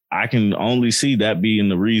I can only see that being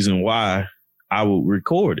the reason why I would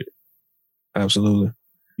record it. Absolutely.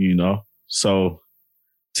 You know, so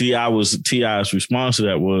T.I.'s response to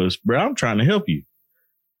that was, bro, I'm trying to help you.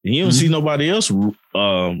 And you don't see nobody else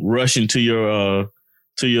rushing to your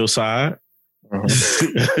side.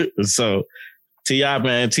 So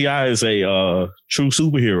T.I. is a true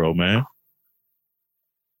superhero, man.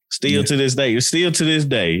 Still to this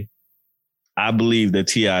day, I believe that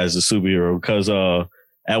T.I. is a superhero because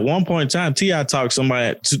at one point in time, T.I. talked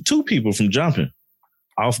two people from jumping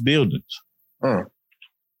off buildings.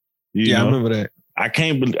 You know? I remember that. I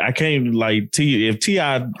can't like if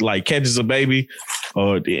T.I. like catches a baby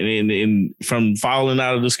or in from falling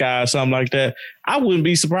out of the sky or something like that, I wouldn't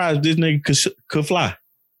be surprised this nigga could fly.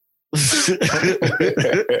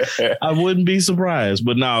 I wouldn't be surprised.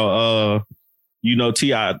 But now,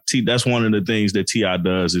 T.I. that's one of the things that T.I.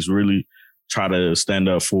 does is really try to stand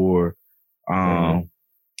up for, I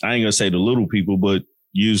ain't gonna say the little people, but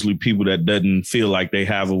usually people that doesn't feel like they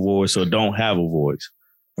have a voice or don't have a voice.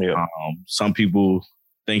 Yeah. Some people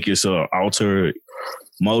think it's an ulterior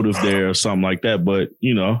motive there or something like that, but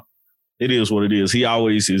it is what it is. He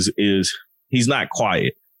always is he's not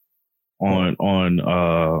quiet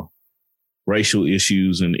on racial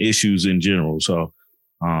issues and issues in general. So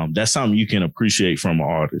that's something you can appreciate from an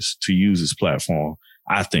artist to use his platform,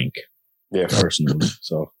 I think. Yeah, personally.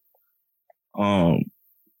 So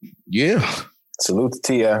salute to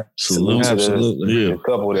T.I. Salute to the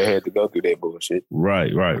couple that had to go through that bullshit.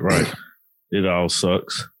 Right. It all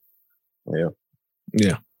sucks.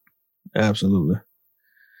 Yeah, absolutely.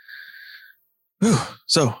 Whew.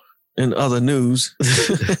 So, in other news,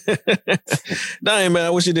 man, I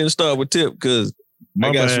wish you didn't start with Tip because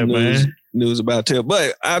I got some news about Tip,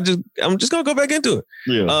 but I'm just gonna go back into it.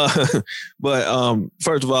 Yeah. But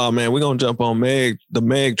first of all, man, we're gonna jump on the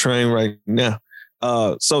Meg train right now.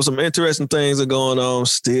 So some interesting things are going on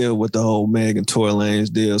still with the whole Meg and Tory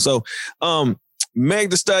Lanez deal. So, Meg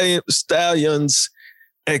Thee Stallion's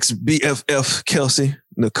ex-BFF Kelsey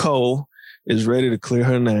Nicole is ready to clear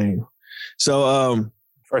her name. So,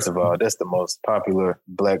 first of all, that's the most popular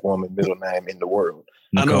Black woman middle name in the world.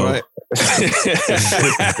 Nicole. I know, right?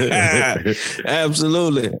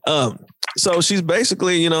 Absolutely. So she's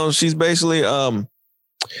basically,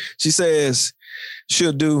 she says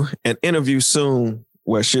she'll do an interview soon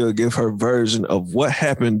where she'll give her version of what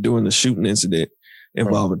happened during the shooting incident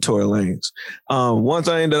involving Tory Lanez. One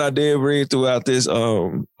thing that I did read throughout this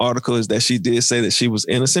article is that she did say that she was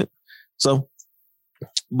innocent. So,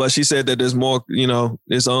 but she said that there's more,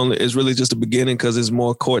 it's really just the beginning because there's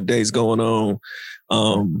more court dates going on.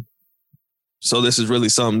 So this is really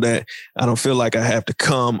something that I don't feel like I have to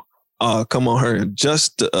come on her and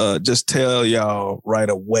just tell y'all right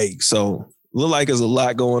away. So look like there's a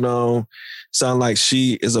lot going on. Sound like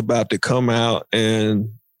she is about to come out and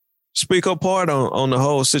speak her part on the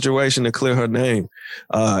whole situation to clear her name.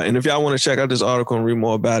 And if y'all want to check out this article and read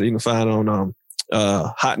more about it, you can find it on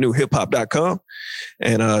hotnewhiphop.com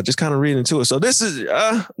and just kind of read into it. So this is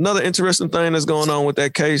another interesting thing that's going on with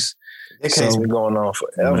that case. That case been going on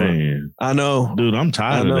forever. Man. I know. Dude, I'm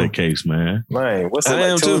tired of that case, man. Man, what's it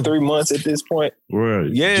like 2 or 3 months at this point?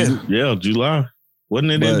 Right. Yeah. July.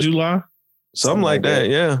 Wasn't it in July? Something like that,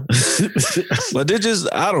 yeah. But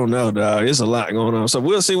I don't know, dog. It's a lot going on. So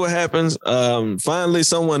we'll see what happens. Finally,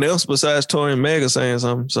 someone else besides Tory and Meg are saying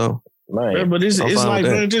something. So, man, but it's like,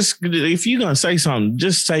 man, just if you're gonna say something,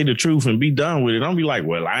 just say the truth and be done with it. Don't be like,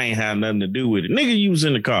 well, I ain't had nothing to do with it. Nigga, you was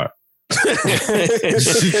in the car.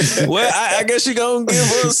 Well, I guess you're gonna give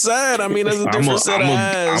her a side. I mean, there's a different set of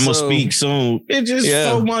eyes. I'm gonna speak soon. It's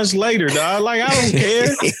just 4 months later, dog. Like, I don't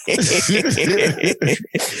care.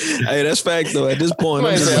 Hey, that's fact though. At this point,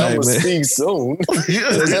 I'm gonna speak soon.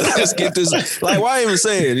 Let's get this. Like, why even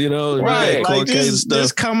say it? You know, right? Like,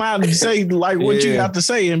 just come out and say like what you got to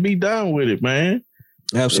say and be done with it, man.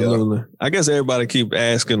 Absolutely. Yeah. I guess everybody keep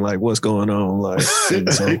asking like what's going on. Like,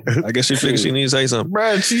 so I guess she figured she needs to say something.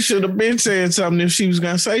 Bro, she should have been saying something if she was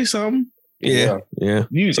gonna say something. Yeah.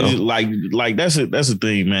 You like that's a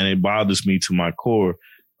thing, man. It bothers me to my core.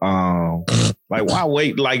 Like, why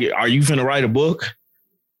wait? Like, are you finna write a book?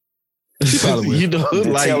 She probably will. You know,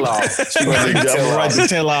 like, I'm right to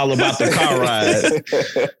tell all about the car ride.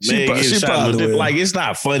 She probably will. Like, it's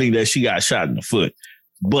not funny that she got shot in the foot,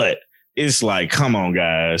 but it's like, come on,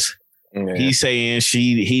 guys. Yeah. He's saying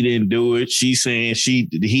he didn't do it. She's saying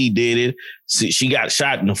he did it. She got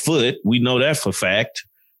shot in the foot. We know that for fact.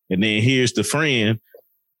 And then here's the friend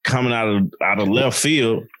coming out of left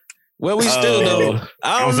field. Well, we still don't.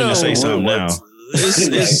 I'm finna say something now.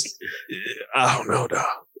 It's I don't know, though.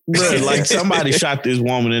 Bro, like, somebody shot this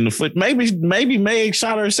woman in the foot. Maybe Meg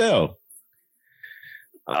shot herself.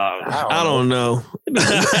 I don't know.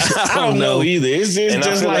 I don't know either. It's and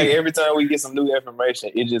just I feel like every time we get some new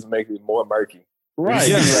information, it just makes it more murky. Right.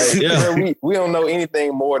 We don't know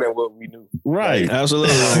anything more than what we knew. Right.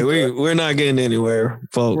 Absolutely. Like, we're not getting anywhere,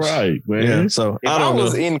 folks. Right, man. Yeah, so if I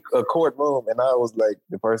was in a courtroom and I was like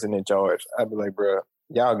the person in charge, I'd be like, bro,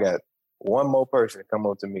 y'all got one more person come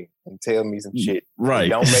up to me and tell me some shit. Right.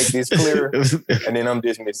 Don't make this clear, and then I'm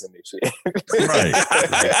dismissing this shit. Right.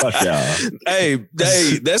 Fuck y'all. Hey,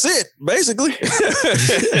 that's it. Basically.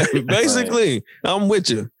 Basically, I'm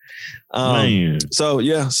with you. So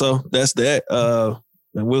that's that.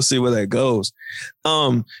 And we'll see where that goes.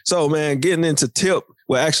 So man, getting into tip.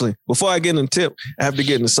 Well, actually, before I get into tip, I have to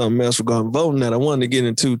get into something else regarding voting that I wanted to get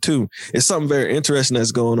into too. It's something very interesting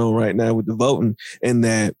that's going on right now with the voting, and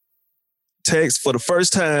that for the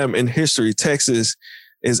first time in history, Texas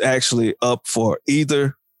is actually up for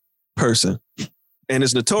either person. And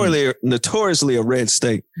it's notoriously a red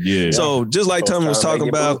state. Yeah. So just like Tommy was talking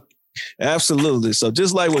about, absolutely. So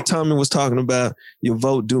just like what Tommy was talking about, your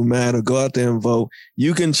vote do matter. Go out there and vote.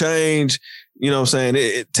 You can change, you know what I'm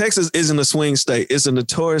saying? Texas isn't a swing state. It's a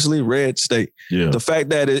notoriously red state. Yeah. The fact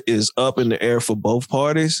that it is up in the air for both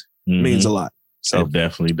parties means a lot. So it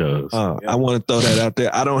definitely does. I want to throw that out there.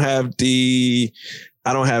 I don't have the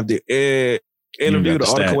interview, the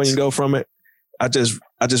article where you go from it. I just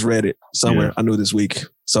read it somewhere. Yeah. I knew this week.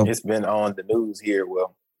 So it's been on the news here.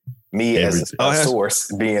 Well, me as a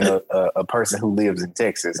source, being a person who lives in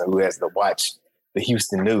Texas and who has to watch the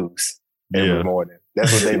Houston news every morning.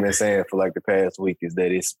 That's what they've been saying for like the past week, is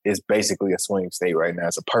that it's basically a swing state right now.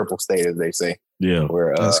 It's a purple state, as they say. Yeah.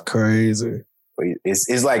 Where, that's crazy.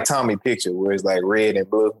 It's like Tommy picture where it's like red and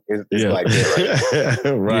blue. It's like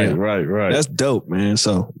that right. That's dope, man.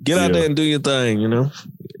 So get out there and do your thing, you know.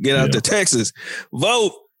 Get out to Texas.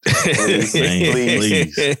 Vote. Please, man.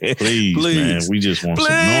 We just want some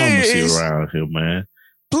normalcy around here, man.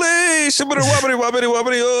 Please, shibbity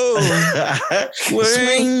wobbity, oh.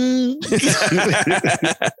 Swing.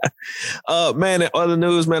 Man, in other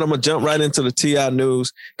news, man, I'm gonna jump right into the T.I.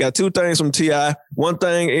 news. Got two things from T.I. One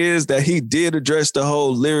thing is that he did address the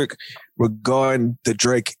whole lyric regarding the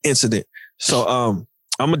Drake incident. So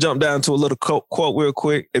I'm gonna jump down to a little quote real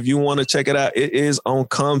quick. If you want to check it out, it is on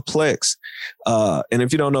Complex. And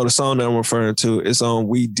if you don't know the song that I'm referring to, it's on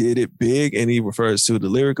We Did It Big, and he refers to the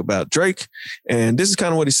lyric about Drake. And this is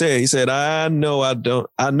kind of what he said. He said, I know I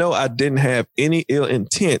didn't have any ill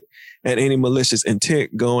intent and any malicious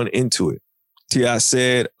intent going into it. T.I.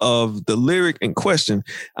 said of the lyric in question,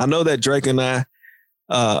 I know that Drake and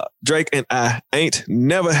I ain't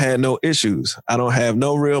never had no issues. I don't have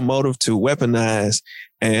no real motive to weaponize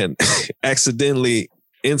and accidentally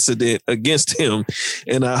incident against him.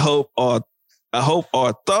 And I hope or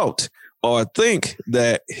thought or think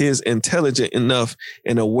that he's intelligent enough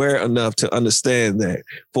and aware enough to understand that.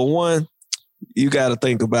 For one, you got to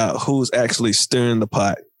think about who's actually stirring the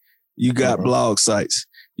pot. You got blog sites,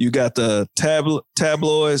 you got the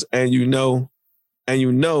tabloids, and you know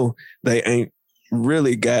they ain't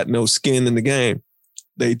really got no skin in the game.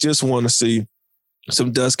 They just want to see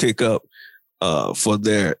some dust kick up for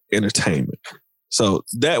their entertainment. So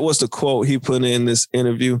that was the quote he put in this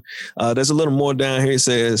interview. There's a little more down here. He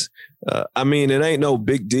says, I mean, it ain't no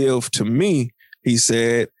big deal to me, he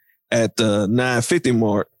said at the 9:50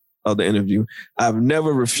 mark of the interview. I've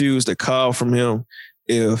never refused a call from him.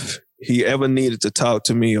 If he ever needed to talk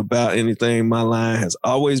to me about anything, my line has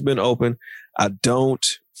always been open. I don't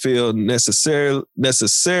feel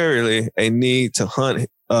necessarily a need to hunt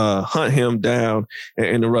him down and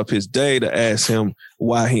interrupt his day to ask him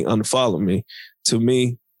why he unfollowed me. To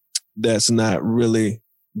me, that's not really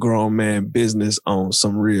grown man business on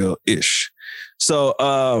some real ish. So,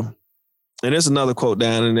 and there's another quote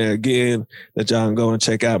down in there again that y'all can go and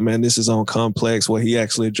check out, man. This is on Complex, where he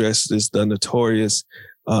actually addresses the notorious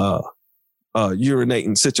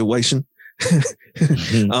urinating situation.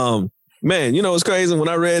 Man, you know what's crazy? When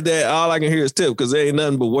I read that, all I can hear is tip, because there ain't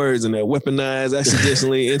nothing but words in there. Weaponized,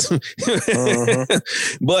 accidentally.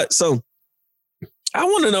 But so I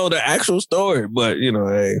want to know the actual story. But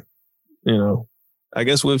hey, I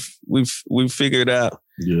guess we've figured out.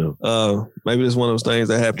 Yeah. Maybe it's one of those things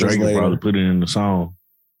that happens Drake later. probably put it in the song.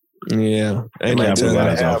 Yeah. Ain't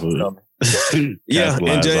capitalize off of it. Yeah,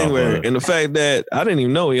 in January. And the fact that I didn't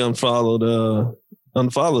even know he unfollowed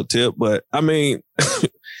Tip, but I mean,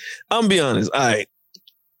 I'm gonna be honest.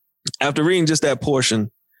 After reading just that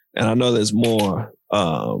portion, and I know there's more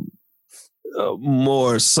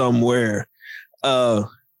somewhere.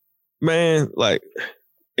 Man, like,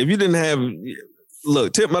 if you didn't have,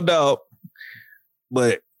 look, Tip my dog,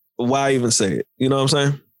 but why even say it? You know what I'm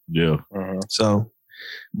saying? Yeah. So,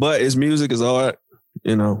 but it's music, it's art.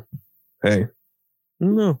 Hey,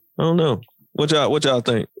 no, I don't know. What y'all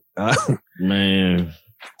think? Man,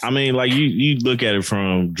 I mean, like you look at it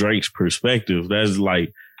from Drake's perspective. That's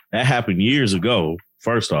like that happened years ago.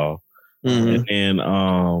 First off, and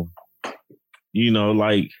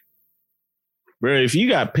like, bro, if you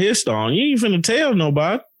got pissed on, you ain't finna tell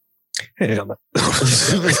nobody. Hell no.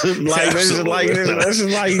 Like this is like,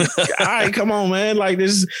 all right, come on, man. Like,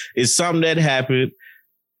 this is something that happened.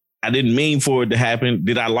 I didn't mean for it to happen.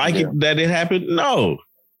 Did I like it that it happened? No.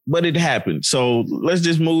 But it happened. So let's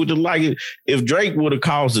just move to like it. If Drake would have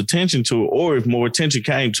caused attention to it, or if more attention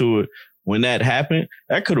came to it when that happened,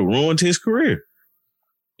 that could have ruined his career.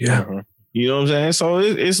 Yeah. You know what I'm saying? So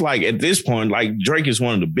it's like at this point, like Drake is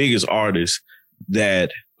one of the biggest artists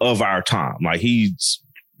of our time. Like he's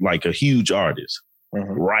like a huge artist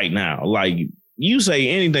right now. Like you say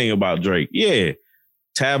anything about Drake, yeah,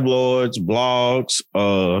 tabloids, blogs,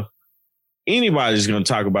 anybody's going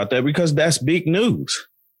to talk about that because that's big news.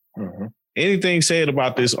 Anything said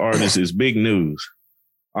about this artist is big news.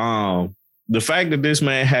 The fact that this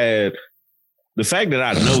man the fact that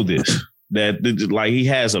I know this, that like he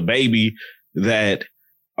has a baby that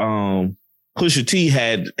Pusha T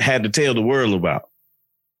had to tell the world about.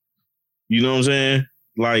 You know what I'm saying?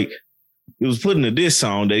 Like, it was put in a diss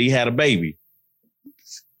song that he had a baby.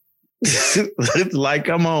 Like,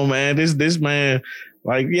 come on, man. This man,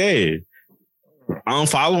 like, yeah. I'm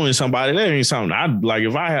following somebody. That ain't something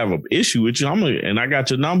if I have an issue with you, and I got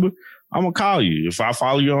your number, I'm gonna call you. If I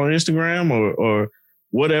follow you on Instagram or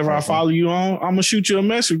whatever I follow you on, I'm gonna shoot you a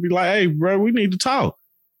message. Be like, hey, bro, we need to talk.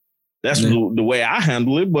 That's the way I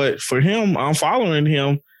handle it. But for him, I'm following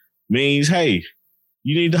him means, hey,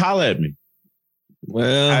 you need to holler at me.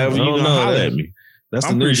 Well, however you gonna holler at me. That's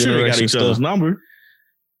I'm the new pretty sure they got generation each other's number.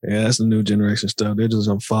 Yeah, that's the new generation stuff. They're just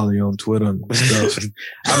gonna follow you on Twitter and stuff.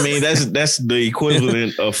 I mean, that's the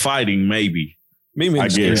equivalent of fighting, maybe. I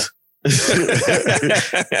guess.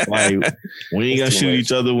 Like, we ain't gonna shoot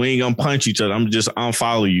each other. We ain't gonna punch each other. I'm just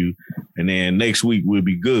unfollow you, and then next week we'll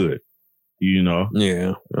be good. You know?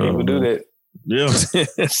 Yeah. People do that. Yeah.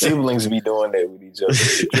 Siblings be doing that with each other.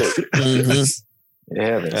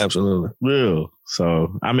 Yeah, absolutely. Real.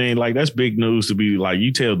 So, I mean, like, that's big news to be like,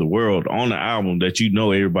 you tell the world on the album that you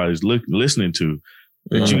know everybody's listening to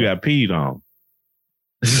that you got peed on.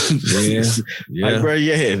 Yeah. Like, bro,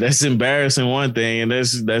 that's embarrassing, one thing. And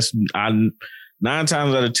that's 9 times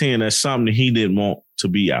out of 10, that's something he didn't want to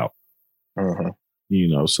be out. You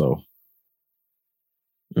know, so.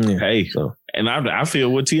 Yeah, hey, and I feel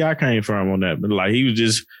where T.I. came from on that. But like, he was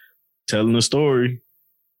just telling the story.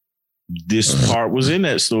 This part was in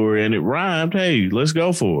that story and it rhymed. Hey, let's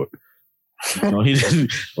go for it. You know, he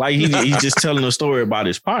didn't like he's just telling a story about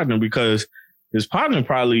his partner because his partner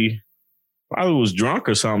probably was drunk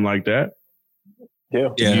or something like that. Yeah.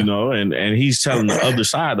 You know, and he's telling the other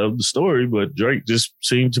side of the story, but Drake just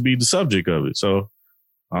seemed to be the subject of it. So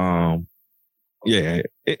yeah,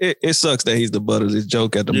 it sucks that he's the butt of this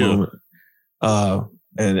joke at the moment.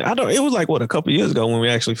 And it was like a couple years ago when we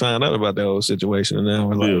actually found out about that whole situation, and now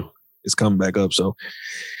we're like, it's coming back up. So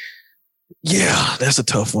yeah, that's a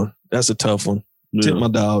tough one. Tip my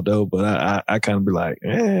dog though, but I kind of be like,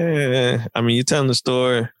 I mean, you're telling the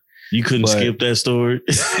story. You couldn't skip that story.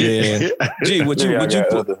 Yeah. Gee, would you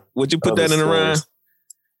put that in a rhyme?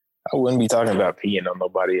 I wouldn't be talking about peeing on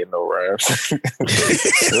nobody in no rhymes.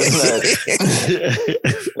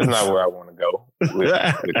 It's not where I want to go.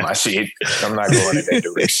 with my shit. I'm not going in that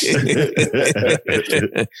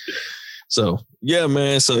direction. So yeah,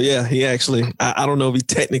 man. So yeah, he actually. I don't know if he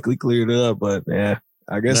technically cleared it up, but yeah,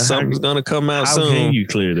 I guess something's gonna come out soon. How can you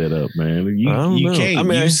clear that up, man? You can't. I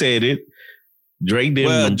mean, you said it. Drake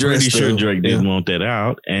didn't. I'm pretty sure Drake didn't want that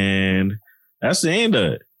out, and that's the end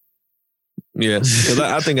of it. Yeah, because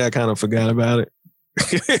I think I kind of forgot about it.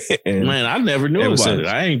 Man, I never knew about it.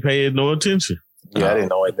 I ain't paying no attention. Yeah, I didn't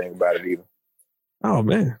know anything about it either. Oh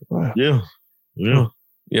man, wow. Yeah.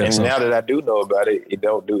 And now that I do know about it, it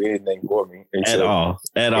don't do anything for me at all.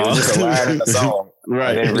 It was just a line in the song.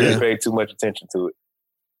 Right. I didn't really pay too much attention to it.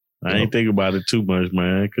 I ain't think about it too much,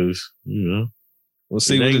 man, because we'll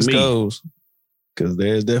see where this goes. Because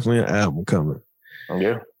there's definitely an album coming.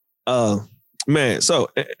 Yeah. Man, so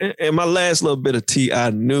in my last little bit of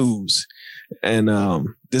T.I. news, and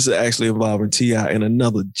this is actually involving T.I. and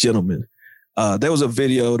another gentleman. There was a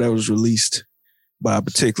video that was released by a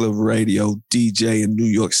particular radio DJ in New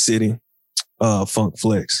York City, Funk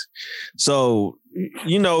Flex. So,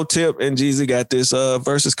 Tip and Jeezy got this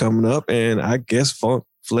verses coming up, and I guess Funk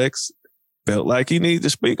Flex felt like he needed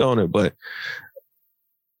to speak on it, but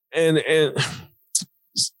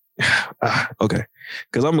okay.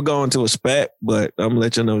 Because I'm going to go into a spat, but I'm going to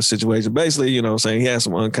let you know the situation. Basically, saying he had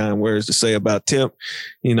some unkind words to say about Tip,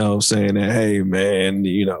 saying that, hey, man,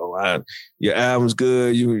 your album's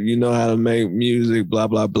good. You know how to make music, blah,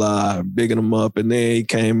 blah, blah, bigging him up. And then he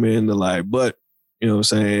came in to but,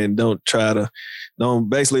 saying don't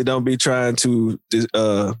be trying to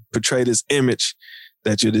portray this image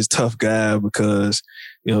that you're this tough guy because,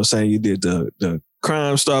 saying you did the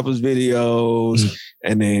Crime Stoppers videos,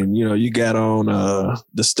 and then, you got on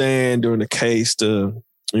the stand during the case to,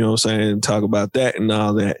 talk about that and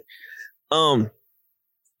all that.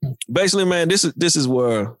 Basically, man, this is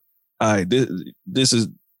where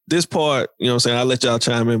this part, I'll let y'all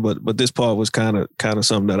chime in, but this part was kind of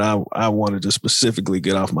something that I wanted to specifically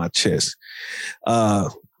get off my chest.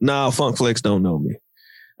 Funk Flex don't know me.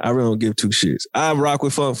 I really don't give two shits. I rock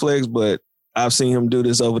with Funk Flex, but I've seen him do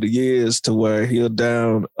this over the years to where he'll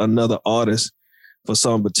down another artist for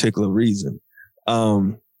some particular reason,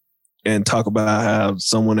 and talk about how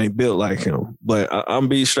someone ain't built like him. But I'm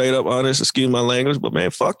being straight up honest, excuse my language, but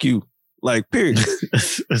man, fuck you. Like, period.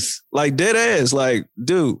 Like, dead ass. Like,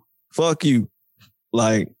 dude, fuck you.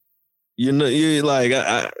 Like, you're like,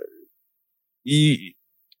 at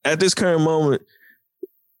this current moment,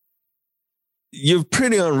 you're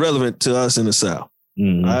pretty irrelevant to us in the South.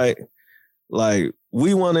 Mm-hmm. All right? Like,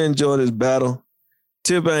 we want to enjoy this battle.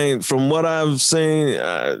 Tip ain't, from what I've seen,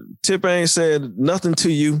 Tip ain't said nothing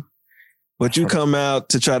to you, but you come out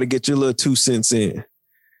to try to get your little 2 cents in.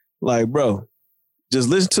 Like, bro, just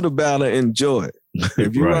listen to the battle and enjoy it.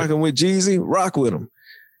 If you're rocking with Jeezy, rock with him.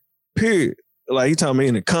 Period. Like, he told me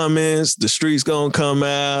in the comments, the streets gonna come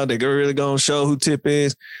out, they really gonna show who Tip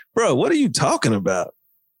is. Bro, what are you talking about?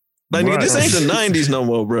 Like, nigga, this ain't the 90s no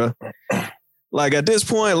more, bro. Like, at this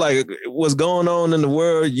point, like, what's going on in the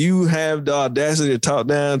world, you have the audacity to talk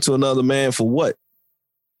down to another man for what?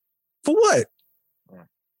 For what?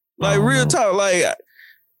 Like, real talk. Like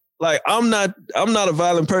I'm not a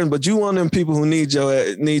violent person, but you one of them people who need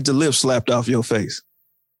the lips slapped off your face.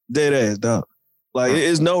 Dead ass, dog. Like,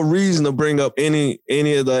 there's no reason to bring up any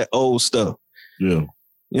of that old stuff. Yeah.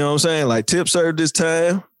 You know what I'm saying? Like, Tip served his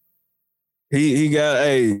time. He got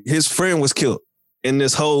his friend was killed in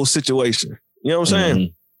this whole situation. You know what I'm saying?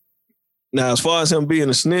 Mm-hmm. Now, as far as him being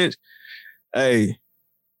a snitch,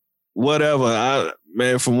 whatever.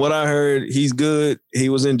 From what I heard, he's good. He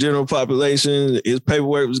was in general population. His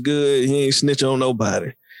paperwork was good. He ain't snitching on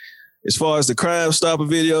nobody. As far as the Crime Stopper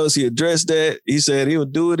videos, he addressed that. He said he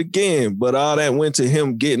would do it again, but all that went to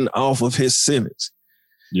him getting off of his sentence.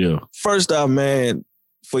 Yeah. First off, man,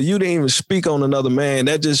 for you to even speak on another man,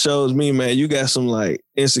 that just shows me, man, you got some like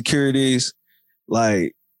insecurities.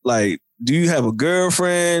 Like, do you have a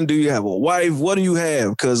girlfriend? Do you have a wife? What do you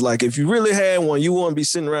have? Because, like, if you really had one, you wouldn't be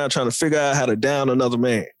sitting around trying to figure out how to down another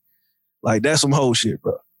man. Like, that's some whole shit,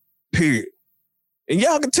 bro. Period. And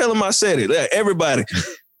y'all can tell him I said it. Like, everybody,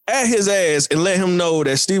 at his ass and let him know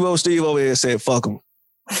that Steve over here said, fuck him.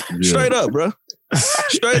 Yeah. Straight up, bro.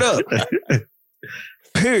 Straight up.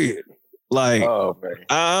 Period. Like, oh, man.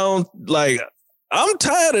 I'm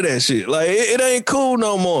tired of that shit. Like, it ain't cool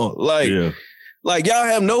no more. Like, yeah. Like, y'all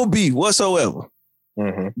have no beef whatsoever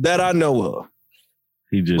that I know of.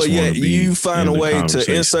 He just, but yet you find a way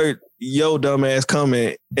to insert your dumbass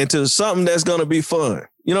comment into something that's gonna be fun.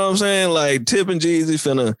 You know what I'm saying? Like, Tip and Jeezy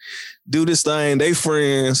finna do this thing. They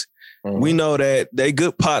friends. We know that they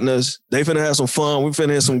good partners. They finna have some fun. We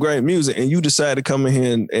finna have some great music. And you decide to come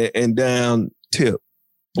in here and down Tip.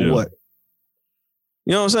 For what?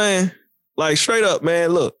 You know what I'm saying? Like straight up,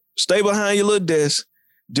 man, look, stay behind your little desk,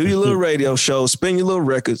 do your little radio show, spin your little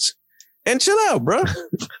records, and chill out, bro.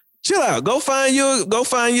 Chill out. Go find you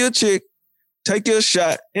a chick, take your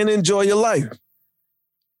shot, and enjoy your life.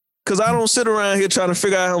 Cause I don't sit around here trying to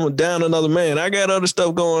figure out how I'm gonna down another man. I got other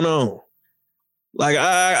stuff going on. Like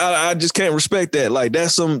I just can't respect that. Like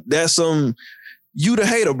that's some you the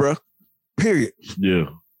hater, bro. Period. Yeah.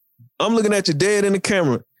 I'm looking at you dead in the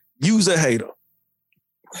camera. You's a hater.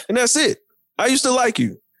 And that's it. I used to like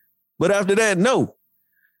you. But after that, no.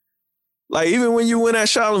 Like even when you went at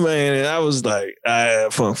Charlamagne, and I was like,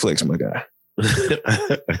 Funk Flex, my guy.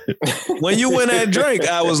 When you went at Drake,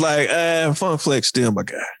 I was like, Funk Flex still my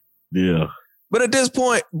guy. Yeah. But at this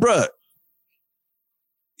point, bruh,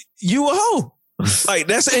 you a hoe. Like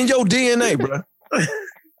that's in your DNA, bruh.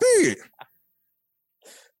 Period.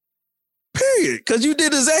 Because you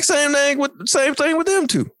did the exact same thing with them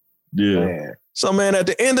two. Yeah. Man. So man, at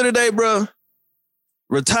the end of the day, bruh,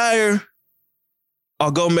 retire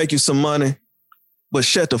or go make you some money, but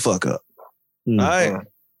shut the fuck up. Mm-hmm. All right?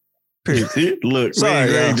 Period. Look,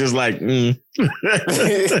 sorry, man, just like, I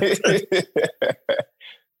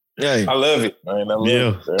love it, man. I love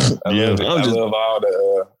it. I love it.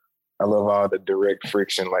 I love all the direct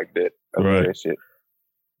friction like that. I love that shit.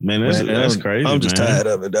 Man, that's crazy. I'm just tired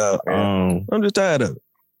of it, dog. I'm just tired of it.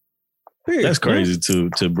 Period. That's crazy to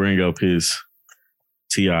bring up his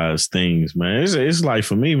T.I.'s things, man. It's like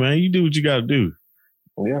for me, man, you do what you got to do.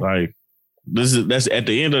 Yeah. Like that's at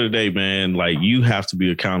the end of the day, man. Like you have to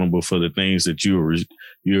be accountable for the things that you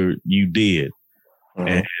did.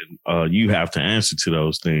 And you have to answer to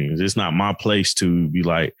those things. It's not my place to be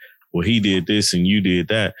like, well, he did this and you did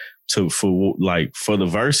that. For the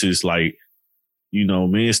verses, like, you know,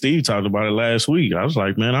 me and Steve talked about it last week. I was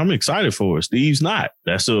like, man, I'm excited for it. Steve's not.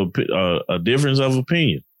 That's a difference of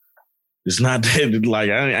opinion. It's not that like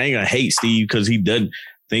I ain't gonna hate Steve because he doesn't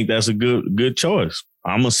think that's a good choice.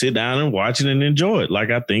 I'm gonna sit down and watch it and enjoy it.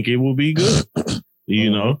 Like I think it will be good.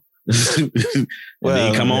 You know. Well,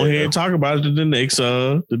 then come on here and talk about it the next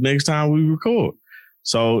time we record.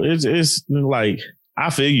 So it's like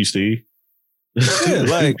I feel you, Steve. Yeah,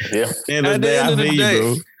 like yeah. At the end of the day,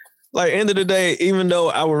 bro. Like end of the day, even though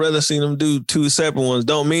I would rather see them do two separate ones,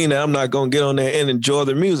 don't mean that I'm not gonna get on there and enjoy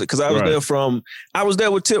their music. Cause I was there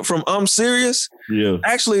with Tip from I'm Serious. Yeah.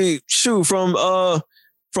 Actually, from the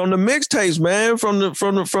mixtapes, man, from the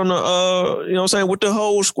you know what I'm saying, with the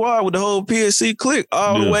whole squad, with the whole PSC clique,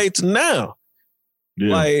 all the way to now.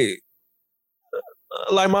 Yeah.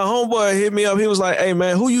 Like my homeboy hit me up. He was like, "Hey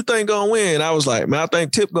man, who you think gonna win?" I was like, "Man, I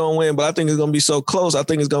think Tip gonna win, but I think it's gonna be so close. I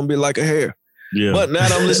think it's gonna be like a hair." Yeah. But now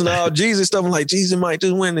that I'm listening to all Jeezy stuff, I'm like, Jeezy might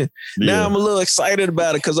just win it. Now I'm a little excited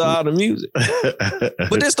about it because of all the music.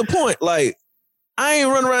 But that's the point. Like, I ain't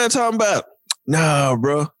running around talking about, nah,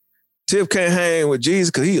 bro. Tip can't hang with Jeezy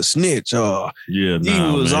because he a snitch. He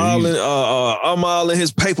was all in. I'm all in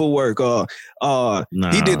his paperwork.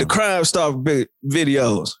 He did the Crime Stopper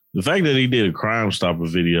videos. The fact that he did a Crime Stopper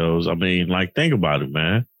videos, I mean, like, think about it,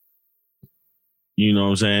 man. You know what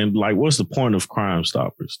I'm saying? Like, what's the point of Crime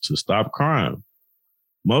Stoppers? To stop crime.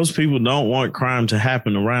 Most people don't want crime to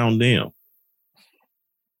happen around them.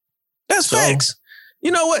 That's facts.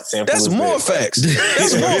 You know what? That's more facts.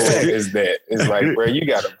 That's more facts. It's like, bro, you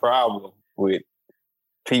got a problem with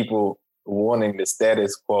people wanting the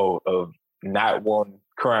status quo of not wanting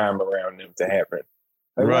crime around them to happen.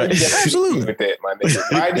 Like, right. Absolutely. With that, my nigga.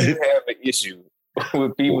 Why do you have an issue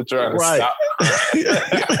with people trying to stop crime?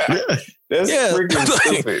 That's freaking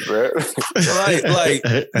stupid, bro. Like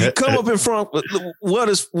you come up in front. What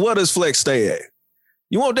does Flex stay at?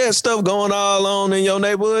 You want that stuff going all on in your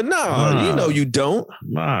neighborhood? No, you know you don't.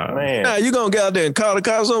 Nah, man. Nah, you gonna get out there and call the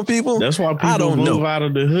cops on people? That's why people move out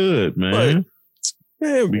of the hood, man.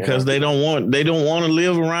 Because they don't want to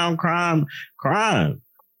live around crime.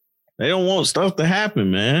 They don't want stuff to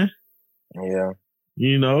happen, man. Yeah.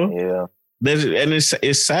 You know? Yeah. And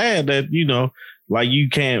it's sad that, you know, like you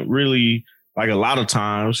can't really, like a lot of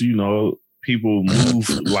times, you know, people move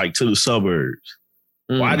like to the suburbs.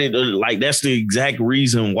 Why did that's the exact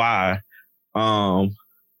reason why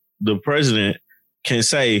the president can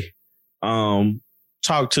say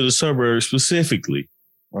talk to the suburbs specifically.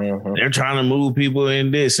 Mm-hmm. They're trying to move people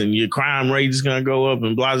in this, and your crime rate is gonna go up,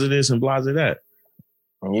 and blah this and blah that.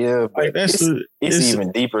 Yeah, like it's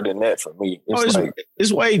even deeper than that for me.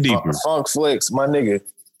 It's way deeper. Funk Flex, my nigga,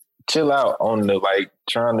 chill out on the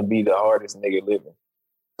trying to be the hardest nigga living.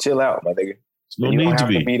 Chill out, my nigga. No you need don't to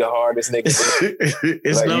have to be the hardest nigga.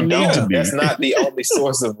 It's no need to be. That's not the only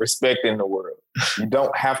source of respect in the world. You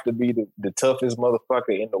don't have to be the toughest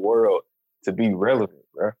motherfucker in the world to be relevant,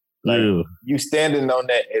 bro. Like you standing on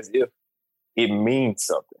that as if it means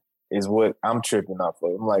something is what I'm tripping off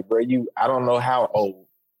of. I'm like, bro, I don't know how old,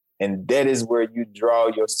 and that is where you draw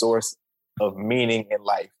your source of meaning in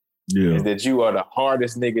life. Yeah. Is that you are the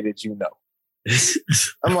hardest nigga that you know.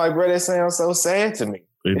 I'm like, bro, that sounds so sad to me.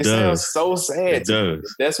 It sounds so sad. It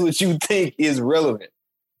does. That's what you think is relevant.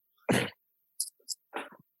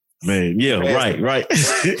 Man, yeah, right.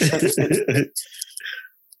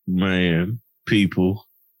 Man, people.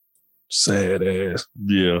 Sad ass.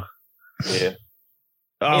 Yeah. Yeah.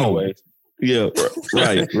 Anyway. Yeah,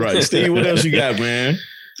 right. Steve, what else you got, man?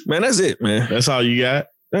 Man, that's it, man. That's all you got?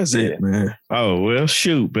 That's it, man. Oh, well,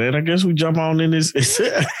 shoot, man. I guess we jump on in this.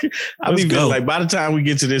 I'll be like, by the time we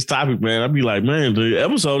get to this topic, man, I'll be like, man, the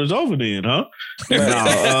episode is over then, huh?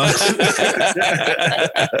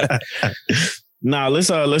 No,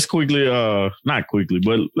 let's quickly, not quickly,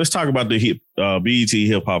 but let's talk about the BET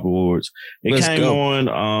Hip Hop Awards. It came on,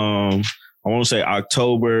 I want to say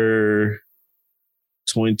October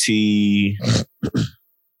 27th,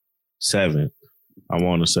 I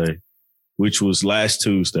want to say, which was last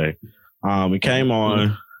Tuesday. It came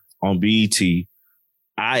on BET.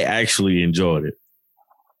 I actually enjoyed it.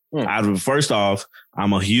 First off,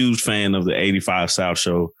 I'm a huge fan of the 85 South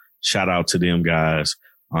Show. Shout out to them guys.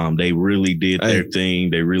 They really did their thing.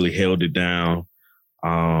 They really held it down.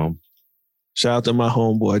 Shout out to my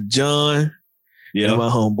homeboy John. Yeah, and my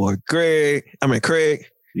homeboy Craig.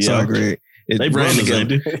 Yeah. Sorry, Greg. They brothers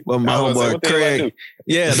together. Well, my homeboy Craig.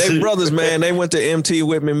 Yeah, they brothers, man. They went to MT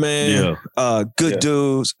with me, man. Yeah. Good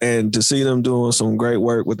dudes. And to see them doing some great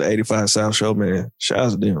work with the 85 South Show, man. Shout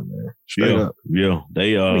out to them, man. Straight up. Yeah.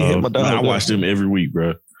 They I watch them every week,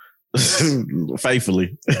 bro.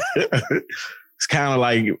 Faithfully. It's kind of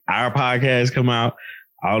like our podcast come out,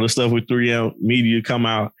 all the stuff with 3M Media come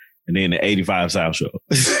out, and then the 85 South Show.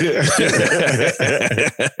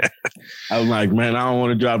 I was like, man, I don't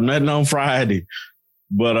want to drop nothing on Friday.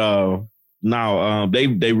 But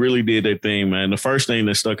they really did their thing, man. The first thing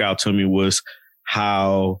that stuck out to me was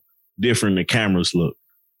how different the cameras look.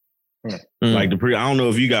 Like I don't know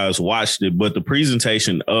if you guys watched it, but the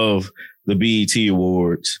presentation of the BET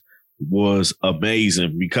Awards was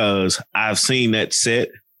amazing because I've seen that set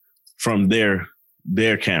from their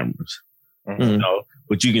cameras. You know,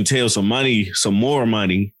 but you can tell some more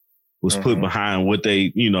money was put behind what they,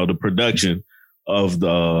 the production of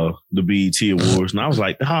the BET Awards. And I was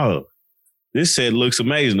like, oh, this set looks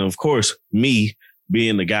amazing. Of course, me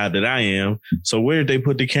being the guy that I am. So where did they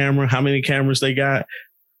put the camera? How many cameras they got?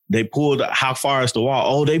 They pulled, how far is the wall?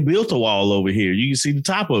 Oh, they built a wall over here. You can see the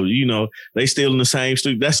top of it. They still in the same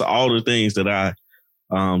street. That's all the things that I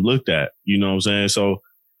looked at. You know what I'm saying? So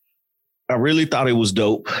I really thought it was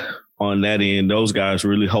dope on that end. Those guys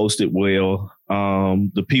really hosted well.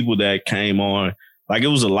 The people that came on, like it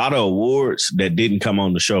was a lot of awards that didn't come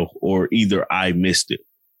on the show, or either I missed it.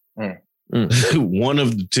 One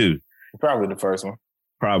of the two. Probably the first one.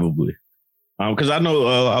 Probably. Because I know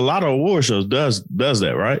a lot of award shows does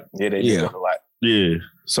that, right? Yeah, they do a lot. Yeah.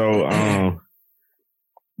 So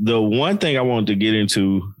the one thing I wanted to get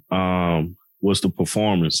into was the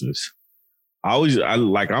performances.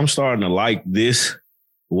 I'm starting to like this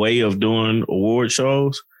way of doing award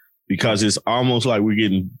shows because it's almost like we're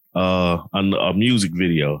getting a music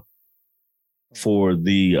video for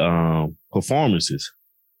the performances.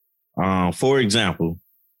 For example,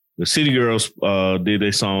 the City Girls did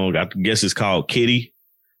a song, I guess it's called Kitty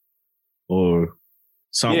or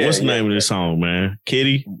something. Yeah, what's the name of this song, man?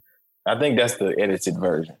 Kitty? I think that's the edited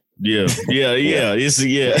version. Yeah. It's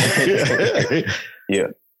yeah.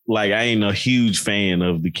 Like I ain't a huge fan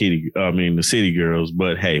of the City Girls,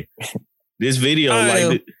 but hey, this video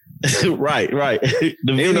right. The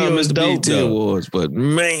video is dope. BET Awards, but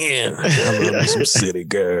man, I love some City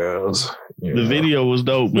Girls. The video was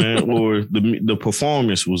dope, man. Or the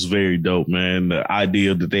performance was very dope, man. The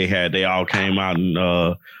idea that they all came out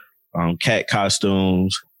in cat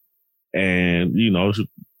costumes and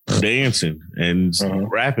dancing and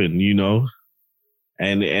rapping,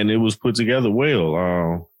 and it was put together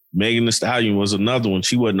well. Megan Thee Stallion was another one.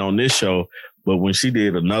 She wasn't on this show, but when she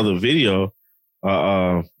did another video,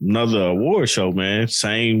 another award show, man,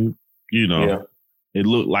 same, it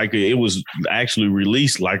looked like it was actually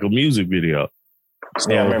released like a music video.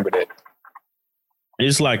 So I remember that.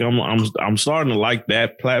 It's like I'm starting to like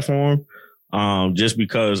that platform, just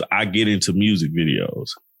because I get into music videos.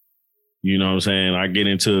 You know what I'm saying? I get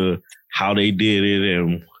into how they did it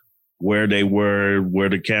and where they were, where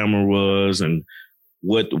the camera was, and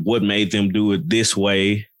what made them do it this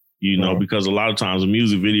way. Because a lot of times a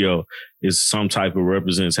music video is some type of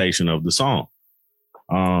representation of the song.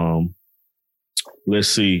 let's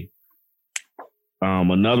see.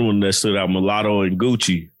 Another one that stood out, Mulatto and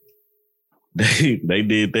Gucci. They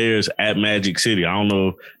did theirs at Magic City. I don't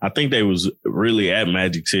know. I think they was really at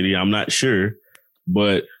Magic City. I'm not sure.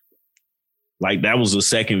 But like that was the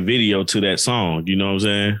second video to that song. You know what I'm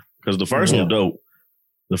saying? Because the first one dope.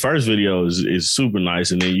 The first video is super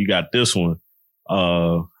nice. And then you got this one,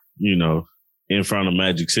 you know, in front of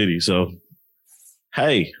Magic City. So,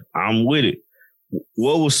 hey, I'm with it.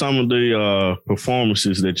 What was some of the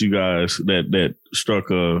performances that you guys that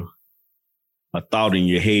struck a thought in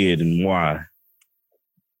your head and why?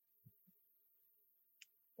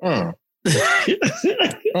 Good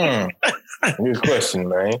question,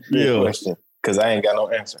 man. Good question. Because I ain't got no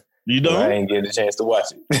answer. You don't? I ain't get a chance to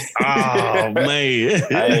watch it. Oh, man.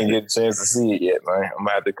 I ain't get a chance to see it yet, man. I'm going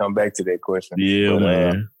to have to come back to that question. Yeah, but,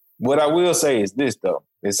 man. What I will say is this, though.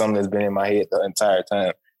 It's something that's been in my head the entire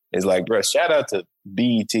time. It's like, bro, shout out to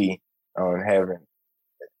BET on having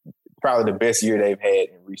probably the best year they've had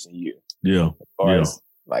in recent years. Yeah. As far as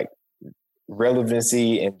like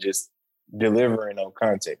relevancy and just delivering on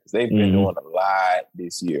content. They've been doing a lot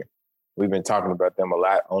this year. We've been talking about them a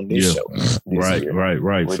lot on this show. Right,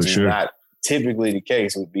 which for is sure. Not typically the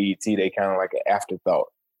case with BET. They kind of like an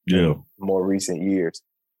afterthought. Yeah. In more recent years.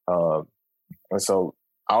 And so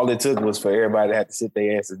all it took was for everybody to have to sit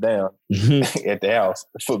their asses down at the house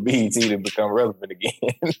for BET to become relevant again.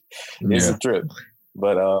 It's a trip.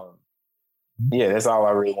 But yeah, that's all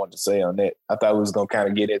I really want to say on that. I thought we was gonna kind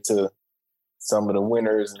of get into some of the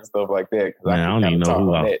winners and stuff like that. Man, I don't even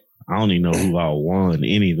know who all won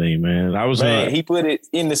anything, man. He put it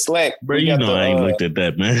in the Slack. Bro, you know I ain't looked at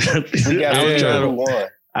that, man.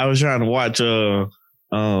 I was trying to watch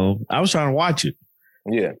it.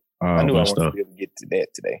 Yeah. I knew I wanted to be able to get to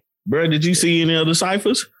that today. Bro, did you see any of the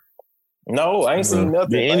ciphers? No, I ain't seen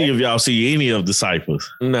nothing. Did any of y'all see any of the ciphers?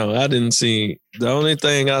 No, I didn't see. The only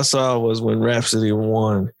thing I saw was when Rhapsody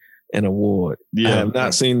won an award. Yeah. I have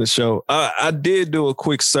not seen the show. I did do a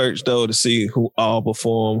quick search though to see who all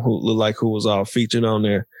performed, who looked like who was all featured on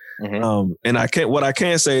there. And what I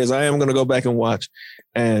can say is I am going to go back and watch,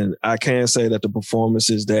 and I can say that the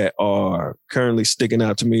performances that are currently sticking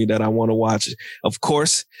out to me that I want to watch, of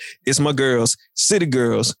course, it's my girls, City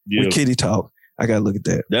Girls with Kitty Talk. I got to look at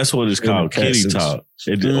that. That's what it's called, Kitty Talk.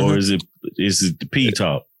 Or is it the P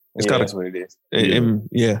Talk? It's called, that's what it is.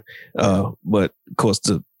 But of course,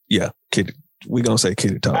 Kitty. We gonna say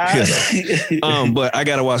Kitty Talk. But I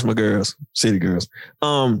gotta watch my girls, City Girls.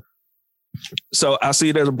 So I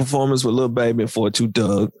see there's a performance with Lil Baby and 42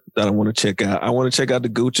 Doug that I want to check out. I want to check out the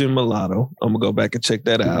Gucci and Mulatto. I'm gonna go back and check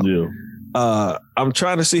that out. Yeah. I'm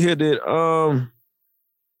trying to see here did 2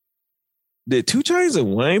 Chainz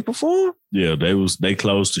and Wayne perform? Yeah, they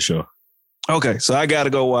closed the show. Okay, so I gotta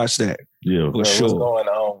go watch that. Yeah, for sure. What's going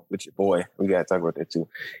on with your boy? We gotta talk about that too.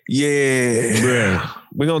 Yeah, bro.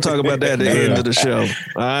 We're gonna talk about that at the end of the show. All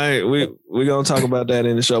right, we're gonna talk about that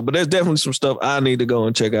in the show. But there's definitely some stuff I need to go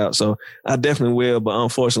and check out. So I definitely will. But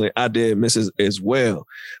unfortunately, I did miss it as well.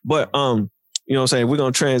 But you know what I'm saying? We're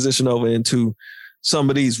gonna transition over into some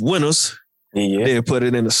of these winners. Yeah. Then put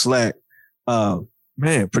it in the Slack.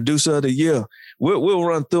 Man, producer of the year. We'll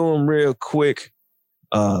run through them real quick.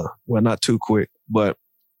 Well, not too quick, but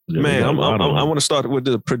man, I want to start with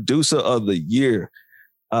the producer of the year.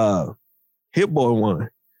 Hit Boy won.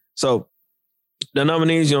 So the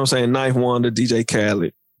nominees, you know what I'm saying? Ninth Wonder, DJ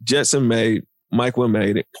Khaled, Jetson Made, Mike Will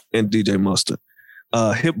Made It, and DJ Mustard.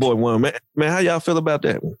 Hit Boy won. Man, how y'all feel about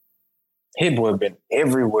that one? Hit Boy been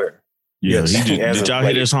everywhere. Yeah, did y'all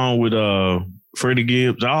hear this song with Freddie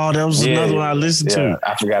Gibbs? Oh, that was another one I listened to.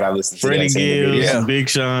 I forgot I listened to Freddie Gibbs, Big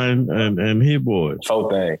Sean, and Hit Boy.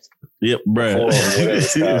 4 Things. Yep, bro.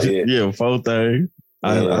 4 Things.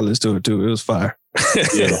 I listened to it too. It was fire.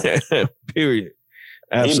 Yeah. Period.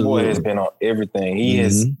 Absolutely. Hit Boy has been on everything. He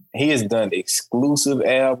has done exclusive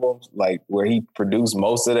albums, like where he produced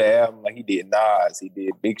most of the album. Like he did Nas, he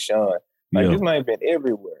did Big Sean. Like this man been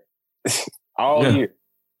everywhere all year.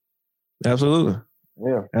 Absolutely.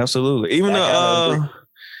 Yeah, absolutely. Even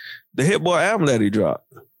the Hit Boy album that he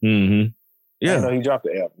dropped. Mm-hmm. Yeah, I know he dropped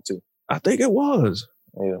the album too. I think it was.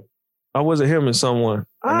 Yeah. Or was it him and someone?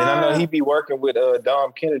 And then I know he be working with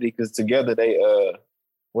Dom Kennedy because together they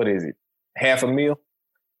what is it? $500,000?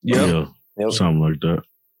 Yep. Something like that.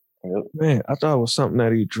 Yep. Man, I thought it was something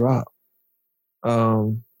that he dropped. Let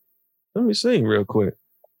me see real quick.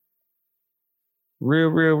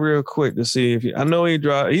 Real quick to see if I know he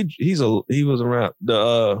dropped. He was around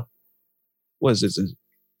the what is this?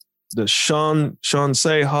 The Sean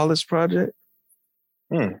Say Hollis project.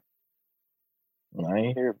 I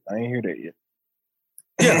ain't hear that yet.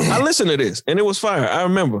 Yeah, I listened to this and it was fire. I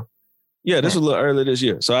remember. Yeah, this was a little early this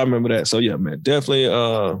year. So I remember that. So yeah, man, definitely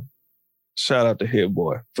shout out to Hit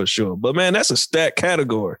Boy for sure. But man, that's a stacked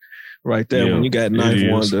category right there when you got Ninth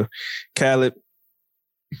Wonder, Khaled.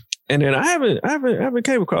 And then I haven't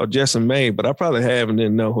came across Jesse Made, but I probably have and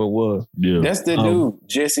didn't know who it was. Yeah. That's the dude.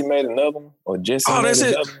 Jesse made another one, or Jesse made that's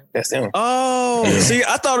another it. one. That's him. Oh, see,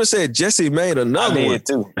 I thought it said Jesse made another one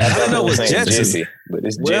too. I didn't know it was Jesse, but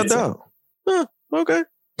it's well Jesse. done. Huh, okay.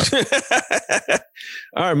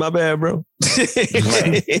 All right, my bad, bro.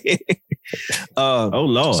 Oh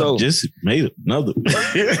Lord, so, just made another.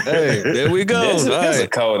 Hey, there we go. That's a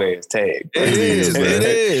cold ass tag. It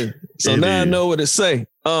is. So now I know what to say.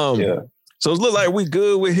 So it look like we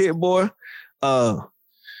good with Hit Boy. And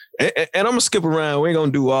I'm gonna skip around. We ain't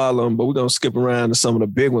gonna do all of them, but we're gonna skip around to some of the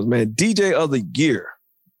big ones, man. DJ of the Year.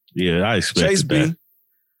 Yeah, I expected Chase that. B,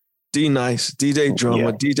 D Nice, DJ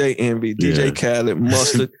Drummer, DJ Envy, DJ Khaled,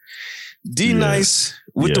 Mustard, D Nice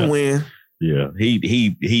with the win. Yeah,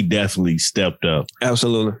 he definitely stepped up.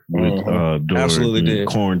 Absolutely. With during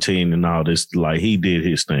quarantine and all this. Like he did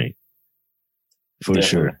his thing. For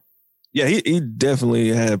sure. Yeah, he definitely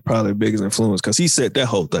had probably the biggest influence because he set that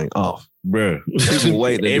whole thing off. Bro,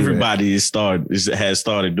 everybody has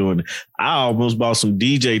started doing it. I almost bought some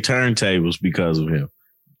DJ turntables because of him.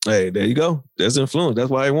 Hey, there you go. That's influence. That's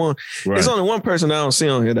why he won. Right. There's only one person I don't see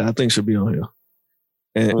on here that I think should be on here.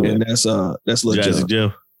 And that's Lil Jazzy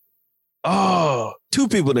Jeff. Oh, two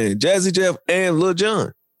people then. Jazzy Jeff and Lil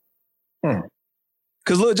Jon.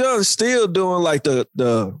 Because Lil Jon's still doing like the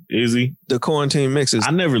quarantine mixes.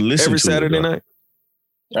 I never listened every to Saturday it, night.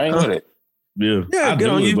 I ain't know that. Yeah, I get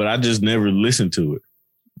on it, you. but I just never listened to it.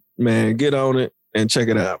 Man, get on it and check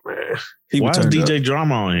it out, man. Why is DJ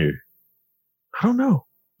Drama on here? I don't know.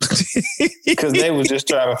 Because they was just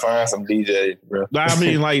trying to find some DJs, bro. I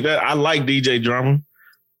mean, like that. I like DJ Drama,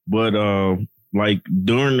 but like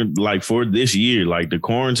during for this year, like the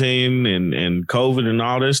quarantine and COVID and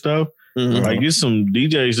all that stuff, like it's some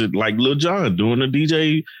DJs that like Lil Jon doing the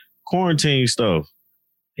DJ quarantine stuff.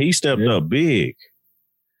 He stepped up big.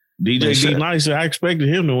 DJ D Nice, I expected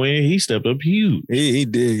him to win. He stepped up huge. He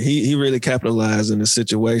did. He really capitalized in the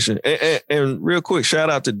situation. And real quick,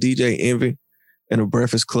 shout out to DJ Envy and the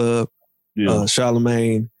Breakfast Club,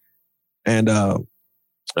 Charlamagne, and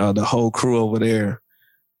the whole crew over there.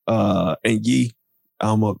 And Yee. I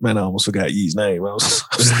almost forgot Yee's name. I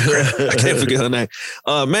can't forget her name.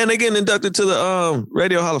 Man, they getting inducted to the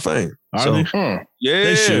Radio Hall of Fame. Are they? Yeah.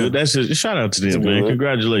 They should. That's a shout out to them, man.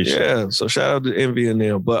 Congratulations. Yeah. So shout out to Envy and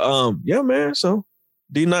them. But yeah, man. So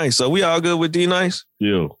D Nice. So we all good with D Nice?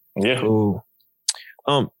 Yeah. Yeah. Cool.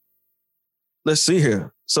 Let's see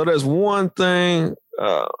here. So there's one thing.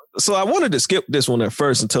 So I wanted to skip this one at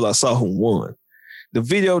first until I saw who won. The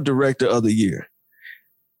Video Director of the Year.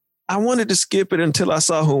 I wanted to skip it until I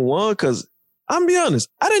saw who won because I'm be honest,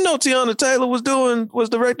 I didn't know Tiana Taylor was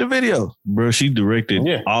directing videos. Bro, she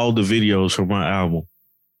directed all the videos for my album.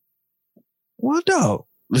 What dog?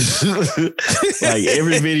 Like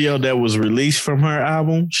every video that was released from her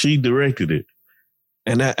album, she directed it.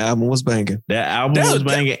 And that album was banging. That album was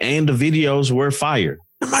banging and the videos were fire.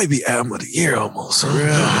 It might be album of the year almost.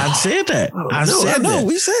 I said that. I know.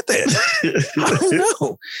 We said that. I don't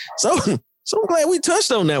know. So I'm glad we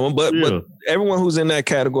touched on that one. But everyone who's in that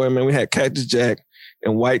category, man, we had Cactus Jack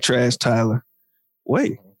and White Trash Tyler.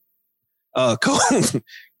 Wait. Cole.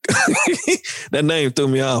 That name threw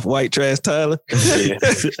me off. White Trash Tyler.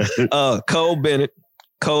 Cole Bennett,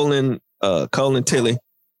 Colin Tilley,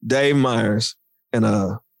 Dave Myers, and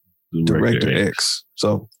Director X.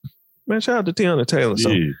 So, man, shout out to Tiana Taylor.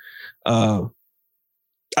 So,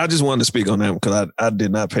 I just wanted to speak on that because I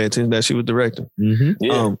did not pay attention that she was directing.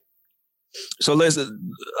 So let's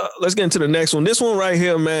get into the next one. This one right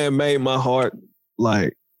here, man, made my heart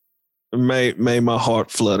made my heart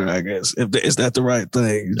flutter. I guess is that the right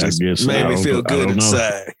thing? It just made me feel good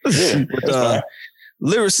inside.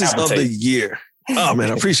 Lyricist of the Year. Oh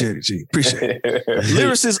man, I appreciate it, G. Appreciate it.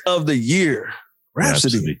 Lyricist of the Year,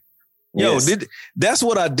 Rhapsody. Yo, that's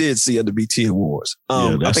what I did see at the BT Awards.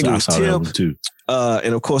 I think it was Tip too.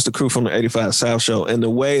 And of course the crew from the 85 South Show, and the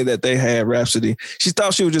way that they had Rhapsody, she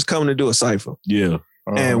thought she was just coming to do a cypher. Yeah.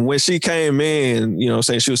 And when she came in, you know what I'm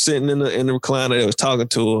saying, she was sitting in the recliner, they was talking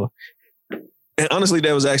to her. And honestly,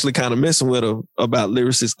 they was actually kind of messing with her about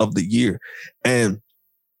Lyricist of the Year. And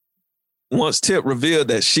once Tip revealed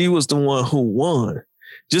that she was the one who won,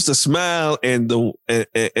 just a smile and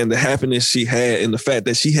the happiness she had, and the fact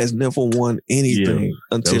that she has never won anything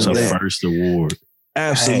until that was her first award.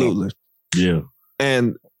 Absolutely. Yeah.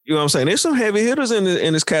 And you know what I'm saying? There's some heavy hitters in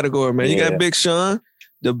this category, man. You got Big Sean,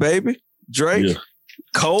 the Baby, Drake,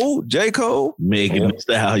 Cole, J. Cole, Megan Thee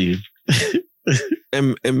Stallion.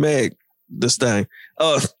 and Meg the Stallion.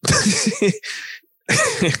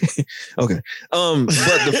 Okay.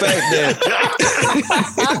 But the fact that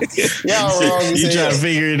y'all wrong. You trying to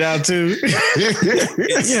figure it out too?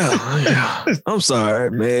 yeah. I'm sorry,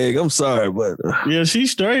 Meg. I'm sorry, but yeah,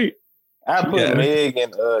 she's straight. I put Meg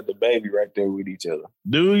and the baby right there with each other.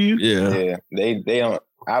 Do you? Yeah. They don't.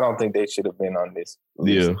 I don't think they should have been on this.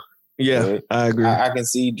 Yeah. Yeah, I agree. I can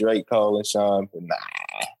see Drake, Cole, and Sean, but nah.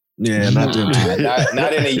 Yeah, not them.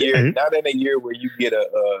 Not in a year. Not in a year where you get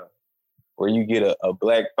a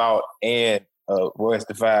Black Thought and a Royce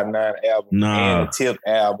the 5'9" album and a Tip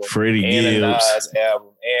album, Freddie and Gibbs. a Nas album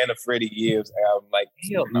and a Freddie Gibbs album. Like,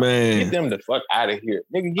 hell no. Man. Get them the fuck out of here.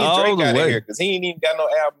 Nigga, get All Drake the out way. of here because he ain't even got no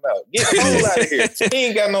album out. Get Cole out of here. He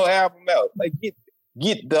ain't got no album out. Like, get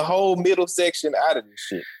the whole middle section out of this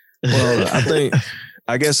shit. Well,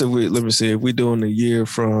 I guess if we doing the year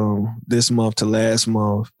from this month to last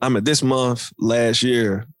month. I mean, this month, last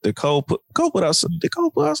year, did Cole put out something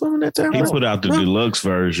that time? He put out the deluxe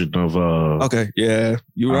version of Okay, yeah,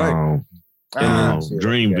 you're right.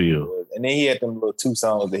 Dreamville. And then he had them little 2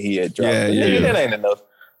 songs that he had dropped. Yeah, But nigga, that ain't enough.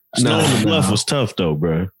 Snow on the Bluff was tough though,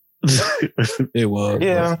 bro. It was.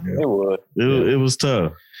 Yeah, it was. It was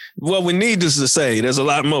tough. Well, we need this to say there's a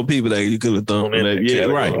lot more people that you could have thrown in. Yeah,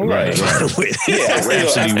 right. Yeah,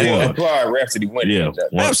 Rhapsody won. Rhapsody won. Yeah,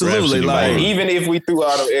 absolutely. Like, even if we threw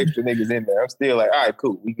all them extra niggas in there, I'm still like, all right,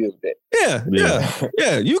 cool, we good with that.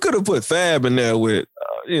 Yeah. You could have put Fab in there with,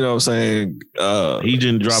 you know what I'm saying? He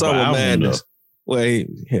didn't drop Summer an album Madness. though. Well, he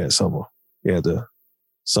had Summer. He had the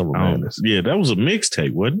Summer Madness. Yeah, that was a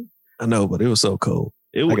mixtape, wasn't it? I know, but it was so cold.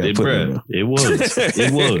 It was. It was.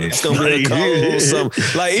 It's gonna be a cold summer.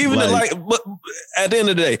 Like even but at the end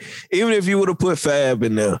of the day, even if you would have put Fab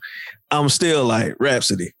in there, I'm still like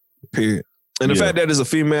Rhapsody. Period. And the fact that there's a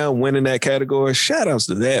female winning that category, shout outs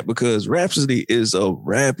to that because Rhapsody is a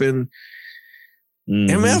rapping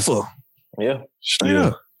MFer. Yeah. Straight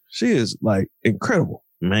up. She is like incredible.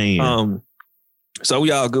 Man. So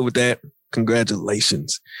we all good with that.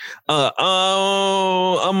 Congratulations. Do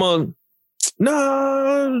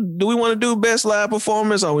we want to do best live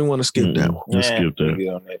performance or we want to skip that one? Let's skip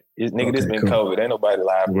that. Nigga, this been COVID. Ain't nobody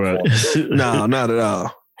live performance. No, not at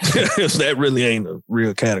all. That really ain't a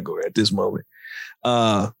real category at this moment.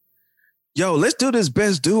 Yo, let's do this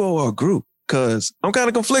best duo or group because I'm kind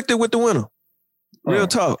of conflicted with the winner. Real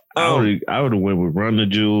talk. I would have went with Run the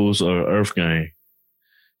Jewels or Earth Gang.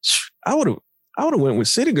 I would have went with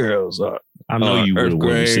City Girls. I know you would have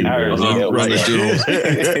went with City Girls. Run the Jewels.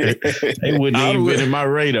 They wouldn't even been in my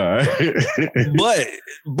radar.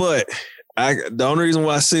 but the only reason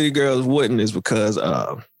why City Girls wouldn't is because you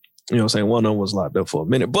know what I'm saying, one of them was locked up for a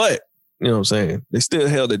minute. But you know what I'm saying, they still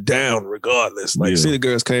held it down regardless. Like City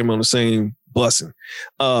Girls came on the same busing.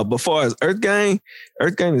 But far as Earth Gang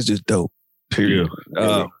is just dope. Period.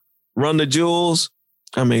 Run the Jewels.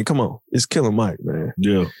 I mean, come on, it's Killer Mike, man.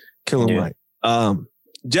 Yeah, Killer Mike.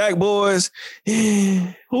 Jack Boys.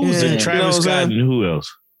 Who was it? Travis Scott and who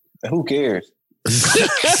else? Who cares?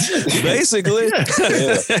 Basically.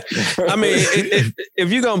 I mean,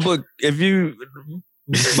 if you're gonna book, by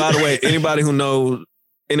the way, anybody wondering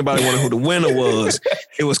who the winner was,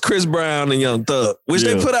 it was Chris Brown and Young Thug, which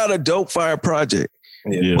they put out a dope fire project.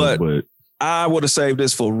 Yeah, but I would have saved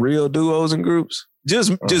this for real duos and groups.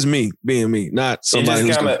 Just me being me, not somebody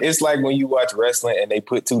who's it's like when you watch wrestling and they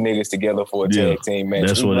put 2 niggas together for a tag team match.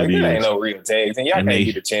 That's what it is. Ain't no real tag team. Y'all can't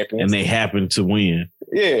be the champions. And they happen to win.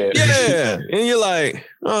 Yeah. And you're like,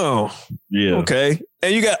 oh, yeah, okay.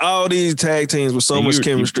 And you got all these tag teams with so much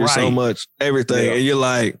chemistry, so much everything, and you're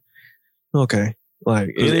like, okay,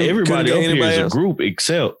 like everybody up here is a group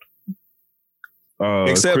except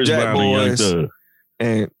Chris Jack Brown Boys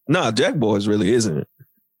and Jack Boys really isn't.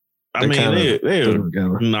 I mean,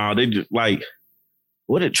 they just like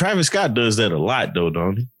Travis Scott does that a lot though,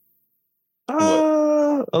 don't he?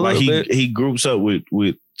 Like he groups up with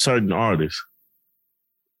certain artists.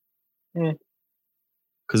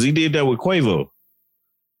 Cause he did that with Quavo.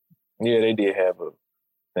 Yeah, they did have a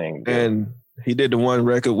thing. And he did the one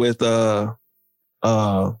record with Kid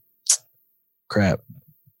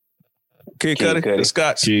Cudi, the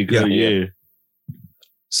Scotch. Kid Cudi, yeah.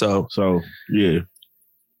 So yeah.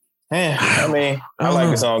 I mean, I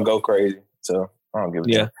like the song "Go Crazy," so I don't give a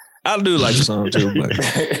damn. I do like the song too, but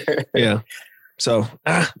yeah. So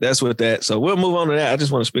that's with that. So we'll move on to that. I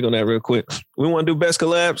just want to speak on that real quick. We want to do best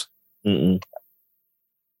collabs. No.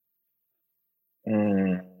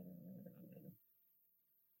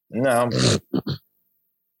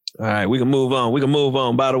 All right, we can move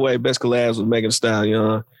on. By the way, best collabs with Megan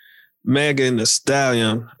Thee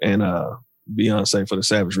Stallion and Beyonce for the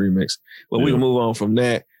Savage remix. But we can move on from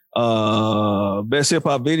that. Best hip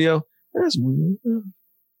hop video. That's weird.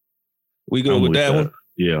 We good with that one?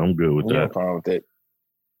 Yeah, I'm good with that. No problem with that.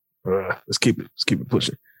 Let's keep it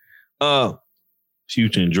pushing.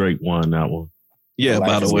 Future and Drake won that one. Yeah,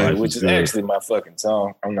 by the way, which is actually my fucking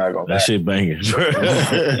song. I'm not gonna lie. That shit banging.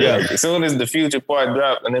 Yeah, as soon as the Future part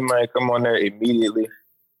dropped, and they might come on there immediately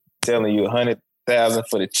telling you 100,000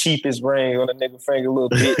 for the cheapest ring on a nigga finger,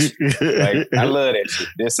 little bitch. Like, I love that shit.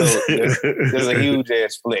 There's a huge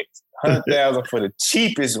ass flex. 100,000 for the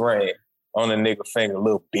cheapest ring on a nigga finger,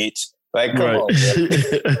 little bitch. Like, come on,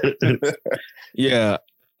 bro. Yeah,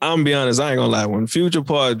 I'm gonna be honest. I ain't gonna lie. When Future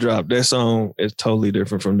part dropped, that song is totally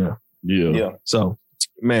different from now. Yeah. So,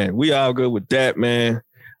 man, we all good with that, man.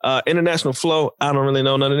 International Flow, I don't really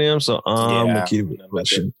know none of them, so I'm gonna keep it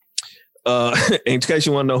pushing. In case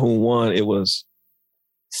you want to know who won, it was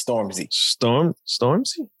Stormzy.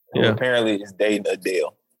 Stormzy? Who apparently is dating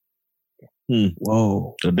Adele.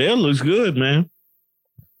 Whoa. Adele looks good, man.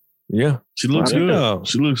 Yeah. She looks good.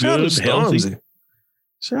 She looks good. Healthy.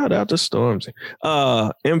 Shout out to Stormzy.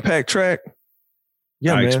 Impact Track.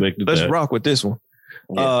 Yeah, I man. expected Let's that. rock with this one.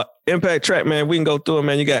 Yeah. Impact Track, man. We can go through it,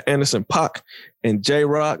 man. You got Anderson .Paak and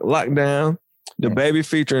J-Rock, Lockdown, the baby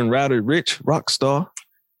featuring Rowdy Rich, Rockstar,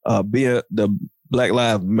 the Black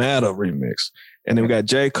Lives Matter remix. And then we got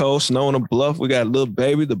J. Cole, Snow on the Bluff. We got Lil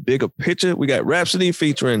Baby, The Bigger Picture. We got Rhapsody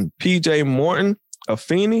featuring PJ Morton,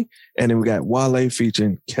 Afeni. And then we got Wale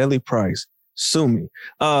featuring Kelly Price, Sue Me.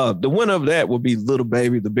 The winner of that would be Lil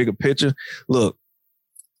Baby, The Bigger Picture. Look,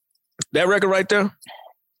 that record right there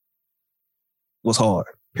was hard.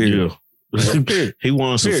 Period. Yeah. He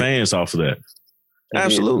won some fans off of that.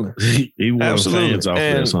 Absolutely. He won fans off of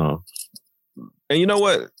that song. And you know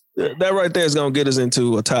what? That right there is going to get us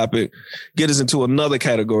into a topic, get us into another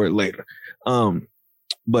category later.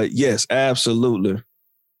 But yes, absolutely.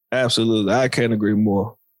 Absolutely. I can't agree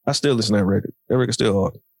more. I still listen to that record. That record's still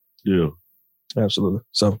hard. Yeah. Absolutely.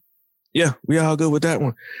 So, yeah, we all good with that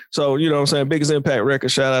one. So, you know what I'm saying? Biggest Impact record.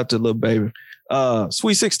 Shout out to Lil Baby.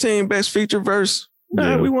 Sweet 16 best feature verse.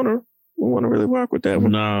 Yeah. We want to really work with that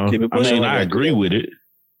one. No, I agree with it.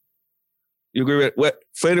 You agree with what?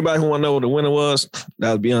 For anybody who want to know what the winner was,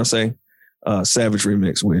 that was Beyonce Savage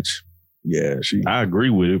remix. Which, I agree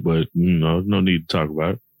with it, but no need to talk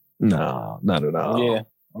about it. No, not at all. Yeah,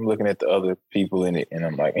 I'm looking at the other people in it, and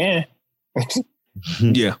I'm like,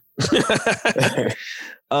 Yeah.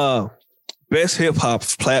 Best hip hop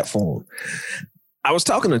platform. I was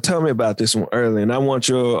talking to Tommy about this one earlier, and I want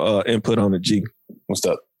your input on it, G. What's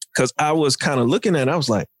up? Because I was kind of looking at it, I was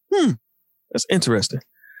like, that's interesting.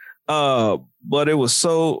 But it was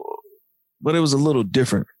a little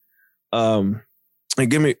different. And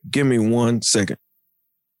give me 1 second.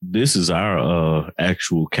 This is our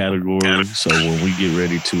actual category. So when we get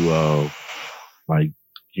ready to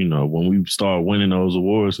when we start winning those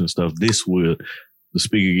awards and stuff, the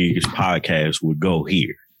Speaker Geeks podcast would go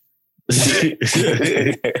here. I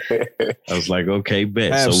was like, okay,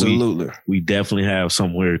 bet. Absolutely. So we definitely have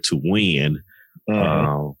somewhere to win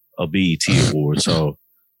a BET award. So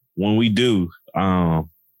when we do, I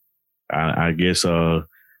guess I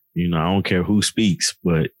don't care who speaks,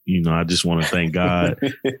 but I just want to thank God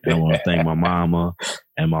and I want to thank my mama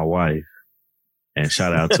and my wife, and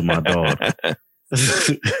shout out to my daughter.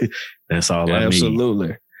 That's all I need.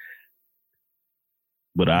 Absolutely.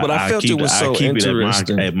 But I felt it was so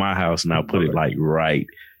interesting at my house, and I'll put it like right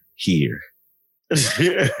here.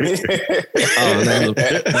 That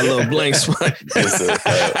little blank spot. Just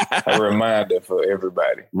a reminder for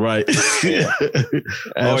everybody. Right.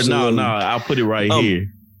 Or no, I'll put it right here.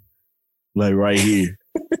 Like right here.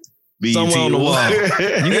 Somewhere on the wall.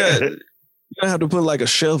 You have to put like a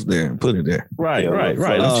shelf there and put it there. Right.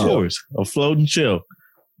 Of course. A floating shelf.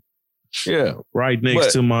 Yeah. Right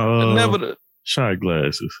next to my shot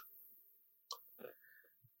glasses.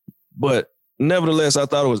 But nevertheless, I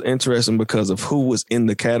thought it was interesting because of who was in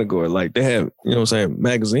the category. Like they have,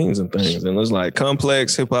 magazines and things. And it's like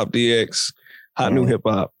Complex, Hip Hop DX, Hot New Hip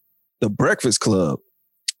Hop, The Breakfast Club,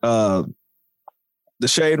 The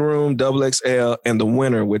Shade Room, XXL, and The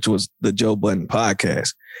Winner, which was the Joe Budden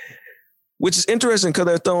podcast. Which is interesting because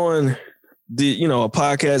they're throwing a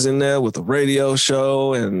podcast in there with a radio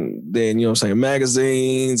show and then,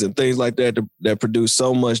 magazines and things like that that produce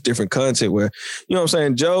so much different content where,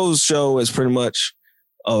 Joe's show is pretty much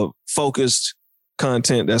focused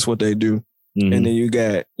content. That's what they do. Mm-hmm. And then you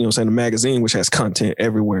got, the magazine, which has content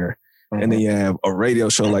everywhere. Mm-hmm. And then you have a radio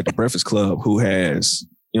show like The Breakfast Club who has,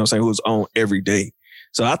 who's on every day.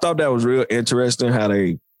 So I thought that was real interesting how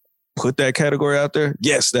they put that category out there.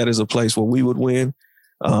 Yes, that is a place where we would win.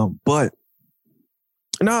 But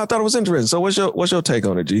No, I thought it was interesting. So what's your take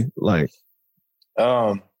on it, G? Like,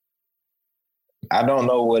 I don't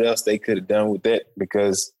know what else they could have done with that,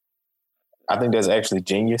 because I think that's actually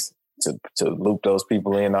genius to loop those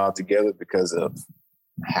people in all together because of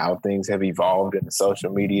how things have evolved in the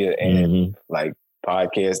social media and like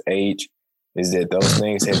podcast age, is that those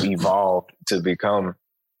things have evolved to become,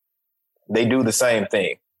 they do the same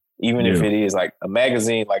thing. Even if it is like a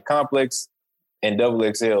magazine, like Complex and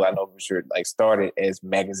XXL, I know for sure, like started as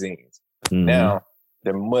magazines. Now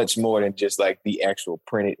they're much more than just like the actual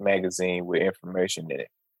printed magazine with information in it.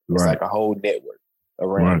 It's like a whole network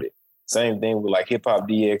around it. Same thing with like Hip Hop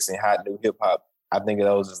DX and Hot New Hip Hop. I think of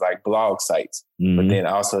those as like blog sites, but then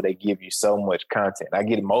also they give you so much content. I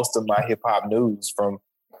get most of my hip hop news from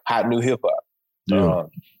Hot New Hip Hop.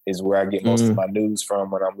 Is where I get most of my news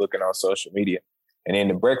from when I'm looking on social media. And then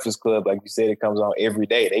the Breakfast Club, like you said, it comes on every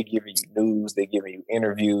day. They giving you news, they giving you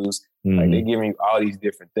interviews, like they giving you all these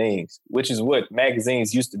different things, which is what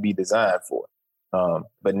magazines used to be designed for.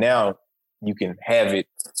 But now you can have it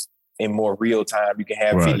in more real time. You can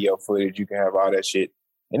have video footage. You can have all that shit.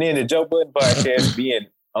 And then the Joe Budden podcast being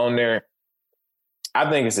on there, I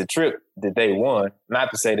think it's a trip that they won. Not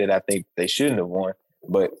to say that I think they shouldn't have won,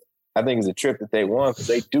 but I think it's a trip that they won because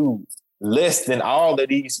they do less than all of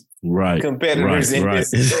these competitors in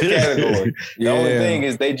this category. The only thing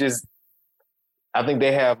is I think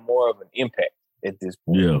they have more of an impact at this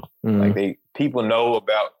point. Like people know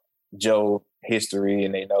about Joe history,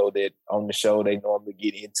 and they know that on the show they normally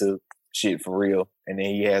get into shit for real, and then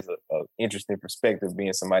he has a interesting perspective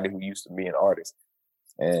being somebody who used to be an artist,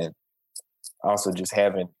 and also just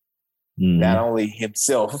having not only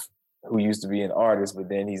himself who used to be an artist, but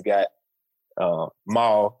then he's got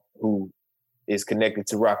Mal, who is connected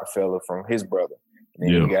to Rockefeller from his brother, and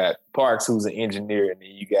then you got Parks, who's an engineer, and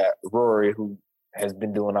then you got Rory, who has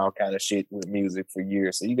been doing all kind of shit with music for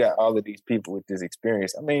years. So you got all of these people with this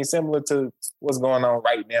experience. I mean, similar to what's going on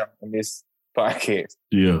right now in this podcast.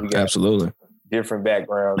 Yeah, absolutely. Different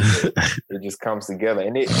backgrounds. It just comes together.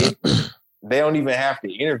 And they don't even have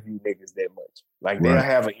to interview niggas that much. Like they'll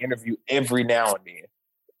have an interview every now and then.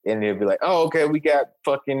 And they'll be like, oh, okay, we got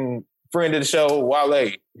fucking friend of the show,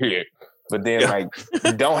 Wale here. But then like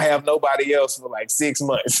don't have nobody else for like 6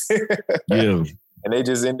 months. And they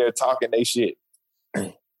just in there talking they shit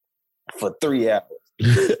for 3 hours.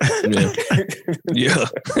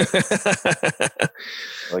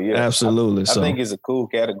 Well, absolutely. I think it's a cool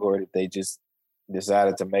category that they just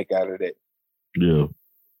decided to make out of that. Yeah,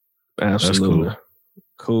 absolutely.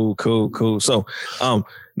 Cool. So,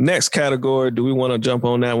 next category. Do we want to jump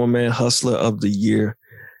on that one, man? Hustler of the Year.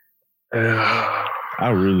 I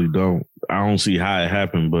really don't. I don't see how it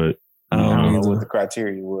happened, but I don't know what the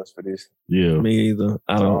criteria was for this. Yeah, me either.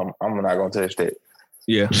 I'm not gonna touch that.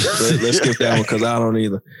 Yeah, let's skip that one because I don't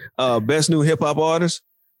either. Best new hip hop artist.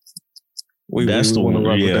 That's the one.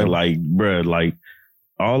 Yeah, like, bruh, like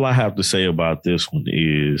all I have to say about this one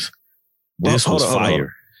is this was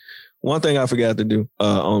fire. One thing I forgot to do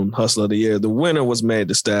on Hustler of the Year, the winner was Meg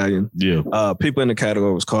Thee Stallion. Yeah. People in the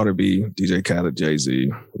category was Cardi B, DJ Khaled,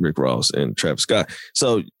 Jay-Z, Rick Ross, and Travis Scott.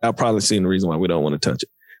 So I've probably seen the reason why we don't want to touch it.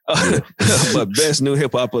 But best new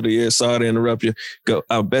hip hop of the year. Sorry to interrupt you. Go.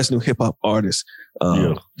 Best new hip hop artist.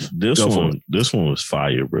 This one was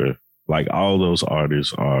fire, bro. Like all those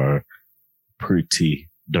artists are pretty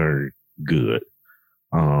darn good.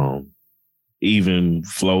 Even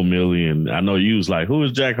Flo Milli, I know you was like, who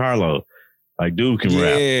is Jack Harlow? Like, dude can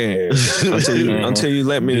rap. Yeah. Until you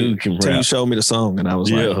let me, until you showed me the song, and I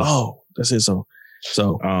was like, oh, that's his song.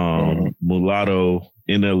 So, Mulatto,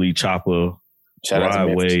 NLE Chopper,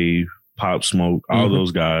 Ride Wave, Pop Smoke, all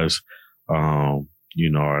those guys, are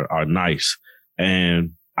nice.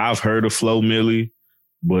 And I've heard of Flo Milli,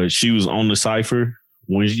 but she was on the Cypher.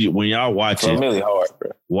 When y'all watch Flo Milli hard,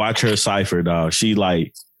 bro. Watch her Cypher, dog. She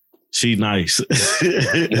nice.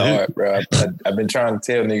 Hard, bro. I've been trying to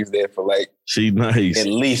tell niggas that for like she nice at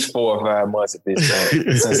least 4 or 5 months at this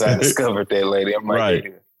point since I discovered that lady. I'm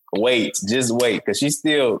like, just wait, because she's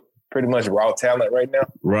still pretty much raw talent right now.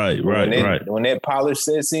 Right. When that polish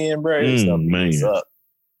sets in, bro, it's gonna be up.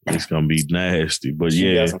 It's gonna be nasty, but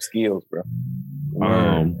she got some skills, bro.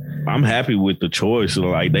 I'm happy with the choice. So,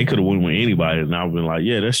 like, they could have went with anybody, and I've been like,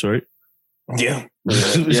 yeah, that's right. Yeah.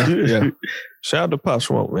 Shout out to Pop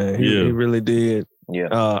Smoke, man. He really did.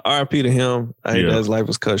 Yeah. RIP to him. I hate that his life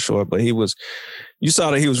was cut short, but you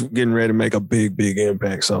saw that he was getting ready to make a big, big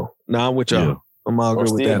impact. So now I'm with y'all. Yeah. I'm all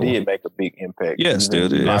good with that. Still did make a big impact. Yeah, still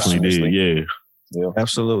did. Definitely did. Yeah.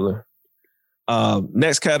 Absolutely.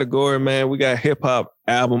 Next category, man, we got hip hop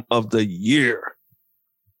album of the year.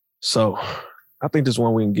 So I think this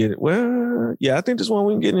one we can get it. Well, yeah, I think this one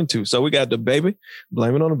we can get into. So we got the baby,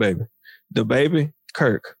 blame it on the baby. The baby,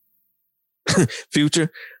 Kirk.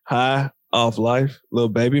 Future, high off life, little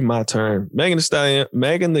baby, my turn. Megan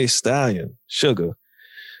Thee Stallion, Sugar.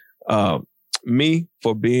 Me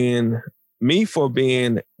for being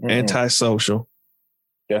antisocial.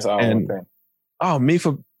 That's all one thing. Oh, me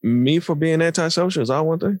for being antisocial is all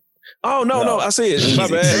one thing. Oh no, I see it. My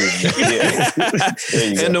bad.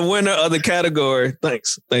 And the winner of the category,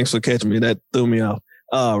 thanks for catching me. That threw me off.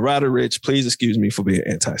 Roddy Ricch, please excuse me for being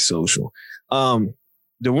antisocial.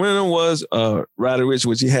 The winner was Roddy Ricch,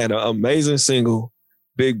 which he had an amazing single,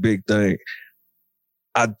 Big Thing.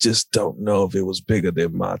 I just don't know if it was bigger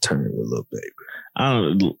than My Turn with Lil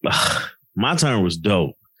Baby. My Turn was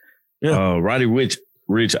dope. Yeah. Roddy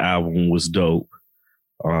Ricch album was dope.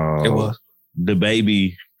 It was. The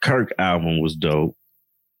Baby Kirk album was dope.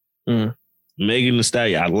 Megan Thee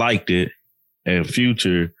Stallion, I liked it. And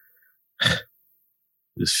Future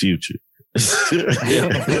is Future.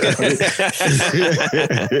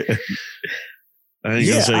 I ain't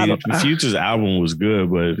gonna say Future's album was good,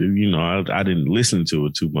 but I didn't listen to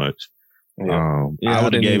it too much. I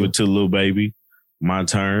would have gave it to Lil Baby, My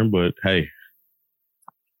Turn, but hey.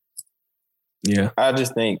 Yeah. I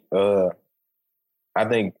just think I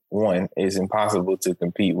think one, it's impossible to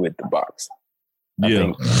compete with the box. I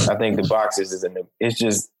think the box is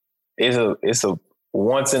it's a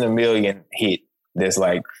once in a million hit that's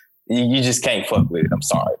like you just can't fuck with it. I'm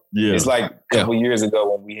sorry. Yeah. It's like a couple years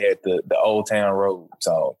ago when we had the Old Town Road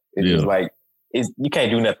song. It was like you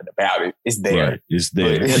can't do nothing about it. It's there. Right. It's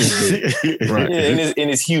there. Right. Yeah, and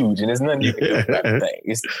it's huge, and there's nothing you can do about the thing.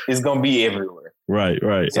 It's gonna be everywhere. Right.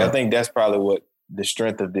 So I think that's probably what the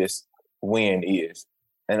strength of this win is.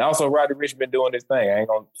 And also, Roddy Ricch been doing his thing. I ain't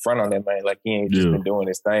gonna front on that man. Like he ain't just been doing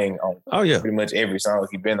his thing on pretty much every song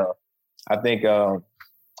he been on. I think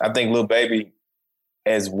Lil Baby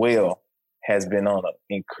as well has been on an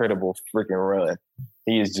incredible freaking run.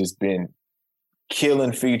 He has just been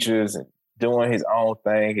killing features and doing his own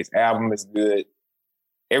thing. His album is good.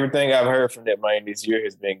 Everything I've heard from that man this year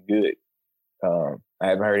has been good. I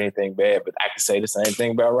haven't heard anything bad, but I can say the same thing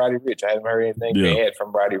about Roddy Ricch. I haven't heard anything bad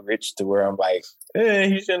from Roddy Ricch to where I'm like,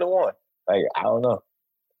 he shouldn't have won. Like, I don't know.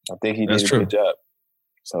 I think he did a good job.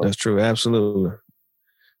 So that's true. Absolutely.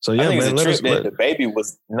 So yeah, I think man, it's a trip that the Baby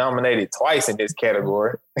was nominated twice in this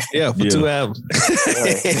category. Yeah, for 2 albums.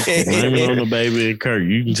 Blaming on the Baby and Kirk.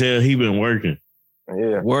 You can tell he been working.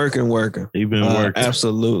 Yeah, working. He been working.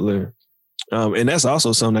 Absolutely. And that's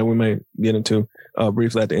also something that we may get into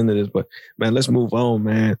briefly at the end of this. But man, let's move on,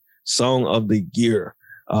 man. Song of the year.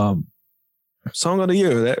 Song of the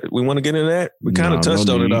year. That we want to get into that. We kind of touched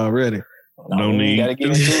on it already. No need. Gotta get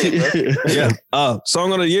into it, bro. Yeah.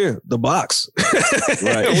 Song of the year, The Box.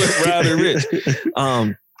 Right. With Roddy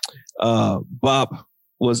Ricch. Bop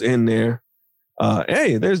was in there.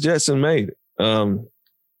 Hey, there's Jetson Made.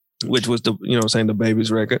 Which was the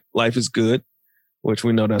Baby's record. Life is Good, which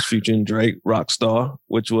we know that's Future and Drake. Rockstar,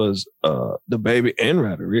 which was the Baby and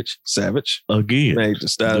Roddy Ricch. Savage again, Meg Thee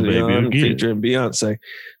Stallion, featuring Beyonce.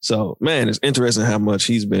 So man, it's interesting how much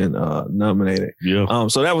he's been nominated. Yeah.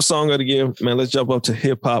 So that was Song of the Year. Man, let's jump up to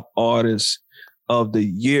Hip Hop Artist of the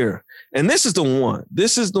Year, and this is the one.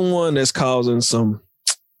 This is the one that's causing some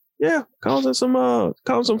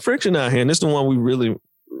friction out here, and this is the one we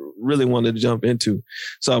really wanted to jump into.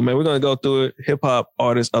 So, man, we're going to go through it. Hip Hop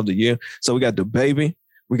Artist of the Year. So we got the Baby,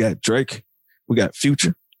 we got Drake, we got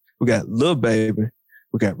Future, we got Lil Baby,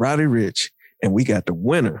 we got Roddy Ricch, and we got the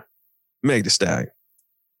winner, Meg Thee Stallion.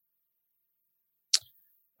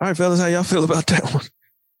 All right, fellas, how y'all feel about that one?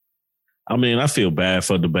 I mean, I feel bad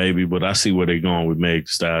for the Baby, but I see where they're going with Meg Thee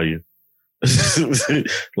Stallion.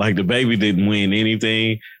 Like the Baby didn't win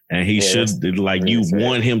anything, and he should. Like you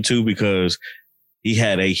want him to because he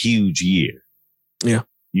had a huge year. Yeah.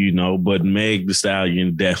 But Meg Thee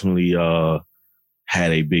Stallion definitely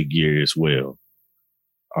had a big year as well.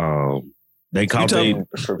 They caught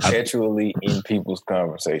perpetually in people's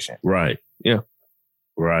conversation. Right. Yeah.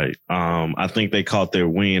 Right. I think they caught their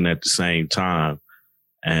win at the same time.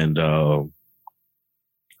 And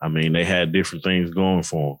I mean, they had different things going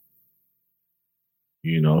for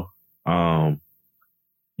them.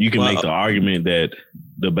 You can make the argument that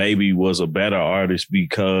the Baby was a better artist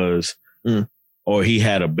because, or he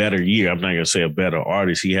had a better year. I'm not going to say a better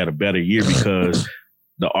artist. He had a better year because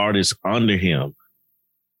the artists under him,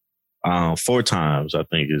 4 times, I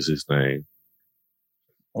think is his name.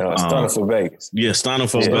 Stunner for Vegas. Yeah, Stunner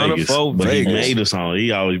for Vegas. But he made a song.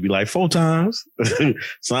 He always be like 4 times.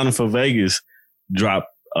 Stunner for Vegas dropped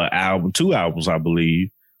an album, 2 albums, I believe.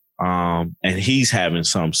 And he's having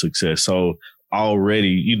some success. So already,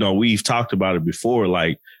 you know, we've talked about it before.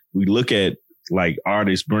 Like we look at like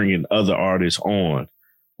artists bringing other artists on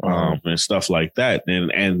and stuff like that.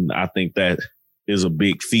 And I think that is a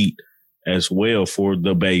big feat as well for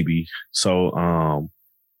the baby. So,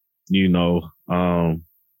 you know, I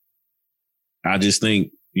just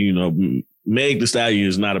think, you know, Meg Thee Stallion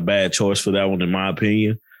is not a bad choice for that one, in my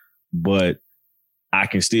opinion, but I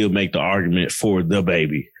can still make the argument for the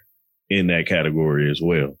baby in that category as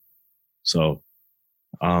well. So,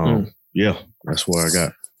 yeah, that's what I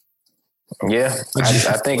got. Yeah,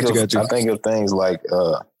 I think of things like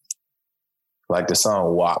the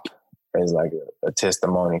song WAP as like a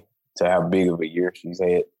testimony to how big of a year she's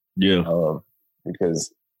had. Yeah,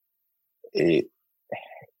 because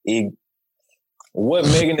what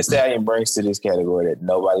Megan Thee Stallion brings to this category that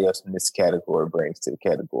nobody else in this category brings to the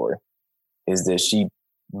category is that she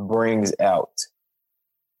brings out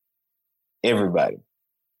everybody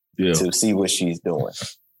to see what she's doing.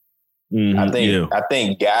 Mm-hmm, I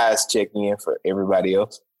think guys check in for everybody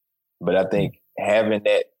else, but I think having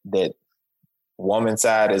that woman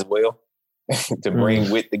side as well to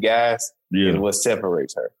bring with the guys is what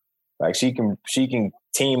separates her. Like she can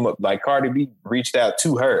team up. Like Cardi B reached out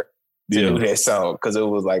to her to do that song because it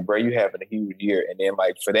was like, bro, you having a huge year, and then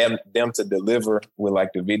like for them to deliver with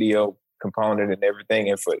like the video component and everything,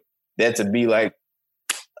 and for that to be like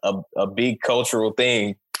a big cultural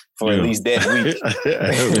thing for at least that week,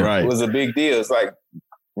 right, was a big deal. It's like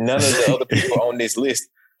none of the other people on this list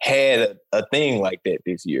had a thing like that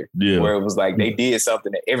this year, where it was like they did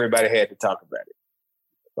something that everybody had to talk about it.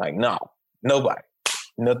 Like, no, nobody.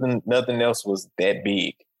 Nothing else was that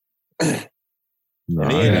big. No,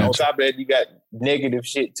 and then on top of that, you got negative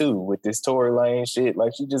shit too with this Tory Lane shit.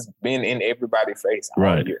 Like she just been in everybody's face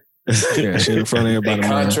all year. Yeah, she in front of everybody.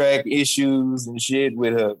 Contract issues and shit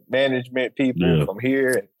with her management people from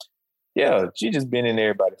here. And she just been in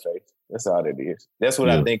everybody's face. That's all it is. That's what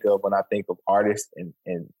I think of when I think of artists and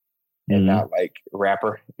not like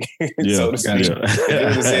rapper, so to speak. If they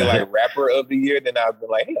would have said like rapper of the year, then I'd be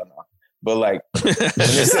like, hell no. But like when they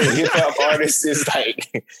say hip hop artist, it's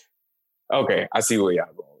like, okay, I see where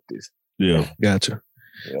y'all going with this. Yeah, gotcha.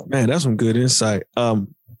 Yeah. Man, that's some good insight.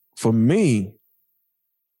 For me,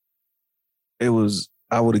 I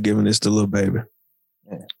would have given this to Lil Baby.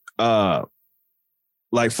 Yeah.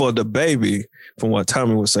 Like for the baby, from what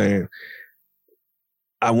Tommy was saying,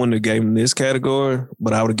 I wouldn't have gave him this category,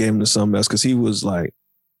 but I would have gave him to something else because he was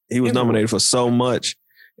nominated for so much.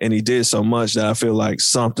 And he did so much that I feel like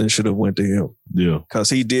something should have went to him. Yeah. Because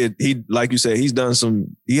he like you said, he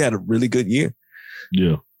had a really good year.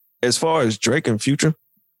 Yeah. As far as Drake and Future,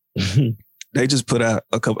 they just put out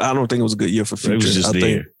a couple. I don't think it was a good year for Future. They was just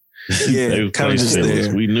there. Yeah, kind of just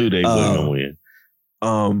there. We knew they weren't going to win.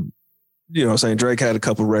 You know what I'm saying? Drake had a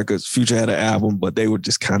couple records. Future had an album, but they were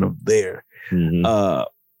just kind of there. Mm-hmm.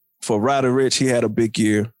 For Ryder Rich, he had a big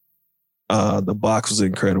year. The box was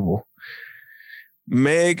incredible.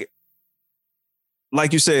 Meg,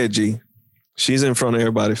 like you said, G, she's in front of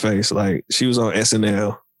everybody's face. Like she was on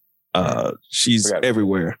SNL. She's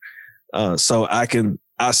everywhere. So I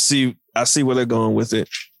see where they're going with it,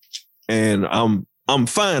 and I'm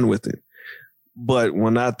fine with it. But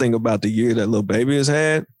when I think about the year that Lil Baby has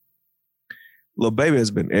had, Lil Baby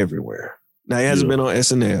has been everywhere. Now he hasn't been on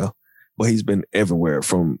SNL, but he's been everywhere.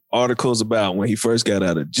 From articles about when he first got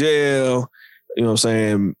out of jail, you know what I'm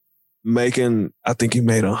saying, I think he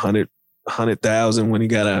made 100,000 when he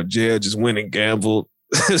got out of jail, just went and gambled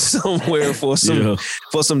somewhere for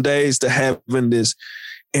some days, to having this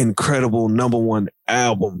incredible #1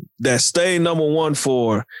 album that stayed #1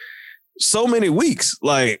 for so many weeks.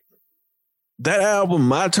 Like that album,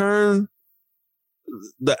 My Turn,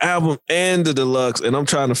 the album and the deluxe, and I'm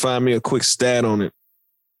trying to find me a quick stat on it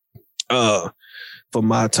for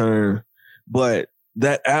My Turn, but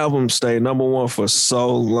that album stayed #1 for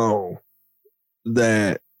so long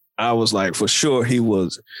that I was like, for sure he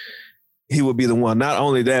would be the one. Not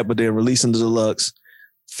only that, but then releasing the deluxe,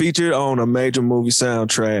 featured on a major movie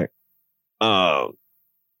soundtrack.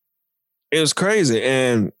 It was crazy.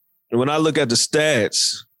 And when I look at the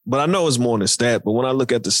stats, but I know it's more than stat, but when I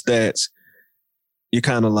look at the stats, you're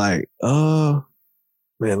kind of like, oh,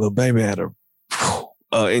 man, Lil Baby had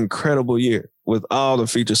a incredible year with all the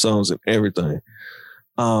feature songs and everything.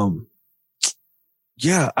 I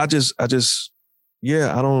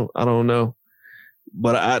don't know.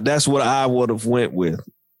 But that's what I would have went with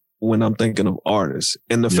when I'm thinking of artists.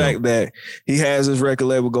 And the fact that he has his record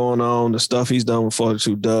label going on, the stuff he's done with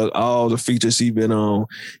 42 Dugg, all the features he's been on,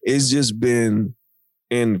 it's just been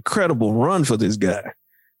an incredible run for this guy.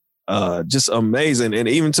 Just amazing. And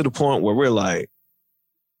even to the point where we're like,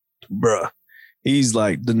 bruh, He's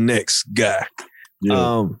like the next guy.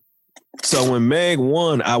 Yeah. So when Meg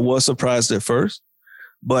won, I was surprised at first,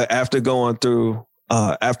 but after going through,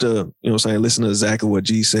 listening to exactly what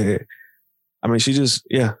G said, I mean, she's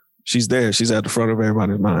there. She's at the front of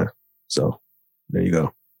everybody's mind. So there you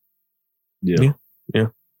go. Yeah.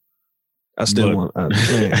 I still want.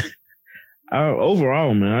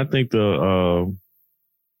 Overall, man, I think the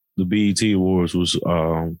BET Awards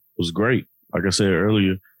was great. Like I said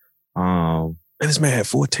earlier, and this man had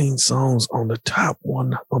 14 songs on the top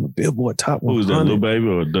one on the Billboard Top 100. Who was that, Lil Baby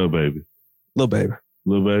or Da Baby? Lil Baby.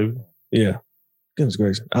 Lil Baby? Yeah. Goodness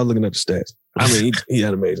gracious. I was looking at the stats. I mean, he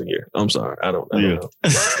had an amazing year. I'm sorry. I don't know.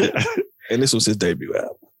 And this was his debut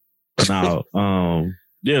album. Now,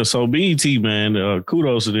 so BET, man,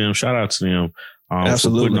 kudos to them. Shout out to them for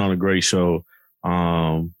putting on a great show.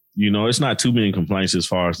 It's not too many complaints as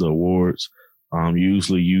far as the awards.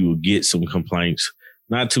 Usually you get some complaints.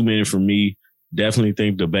 Not too many from me. Definitely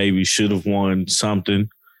think the baby should have won something.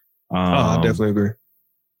 I definitely agree.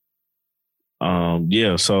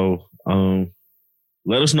 So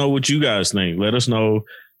let us know what you guys think. Let us know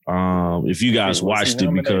if you guys watched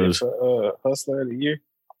it because for, Hustler of the Year.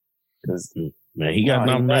 Man, he got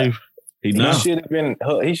nominated. He should have been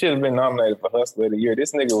nominated for Hustler of the Year.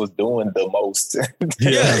 This nigga was doing the most.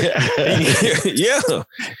 Yeah.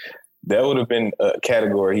 That would have been a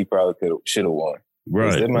category he probably should have won.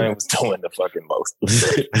 Right. That man was doing the fucking most.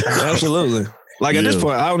 Absolutely. Like at this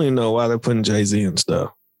point, I don't even know why they're putting Jay-Z and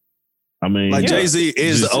stuff. I mean, like Jay-Z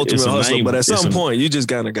is the ultimate hustler, name, but at some point, you just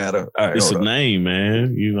gotta. Right, it's a name,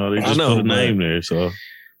 man. They just put a name there. So,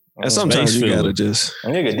 and sometimes you gotta just.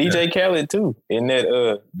 Nigga, DJ Khaled too. In that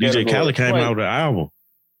DJ Khaled came out with an album.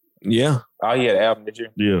 Yeah. Oh, he had an album, did you?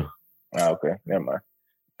 Yeah. Oh, okay, never mind.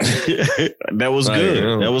 That was good.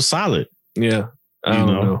 Yeah. That was solid. Yeah. I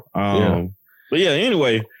don't know. But yeah,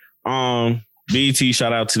 anyway, BET,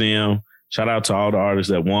 shout out to them. Shout out to all the artists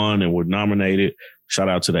that won and were nominated. Shout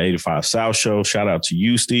out to the 85 South Show. Shout out to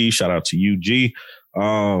you, Steve. Shout out to you, G.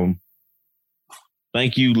 Thank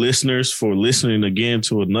you, listeners, for listening again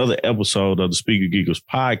to another episode of the Speaker Geekers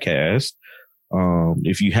podcast.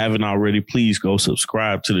 If you haven't already, please go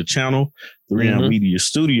subscribe to the channel, 3M Media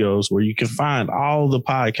Studios, where you can find all the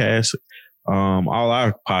podcasts, all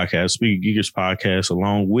our podcasts, Speaker Geekers podcast,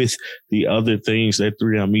 along with the other things that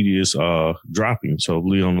 3M Media is dropping. So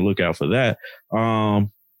be on the lookout for that.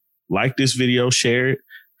 Like this video, share it,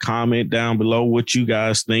 comment down below what you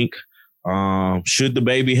guys think. Should the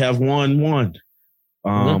baby have won?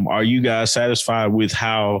 Are you guys satisfied with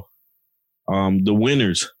how the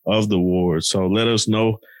winners of the awards? So let us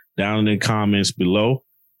know down in the comments below.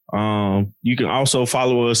 You can also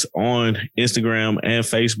follow us on Instagram and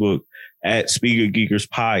Facebook at Speaker Geekers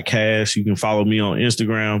Podcast. You can follow me on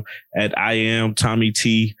Instagram at I am Tommy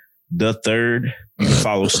T the Third. You can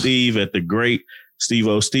follow Steve at the Great Steve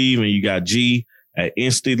O Steve, and you got G at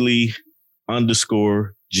instantly_G.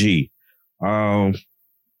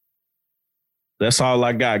 That's all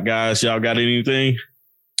I got, guys. Y'all got anything?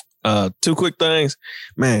 Two quick things,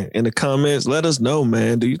 man. In the comments, let us know,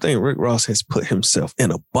 man. Do you think Rick Ross has put himself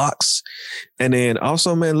in a box? And then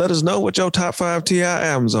also, man, let us know what your top 5 T.I.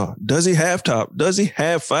 albums are. Does he have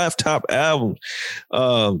 5 top albums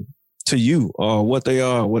to you, or what they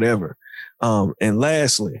are, or whatever? And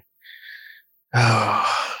lastly, I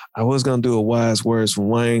was gonna do a wise words from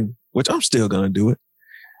Wayne, which I'm still gonna do it,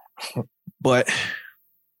 but.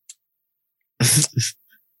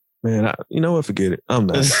 Man, you know what? Forget it. I'm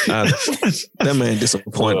not. That man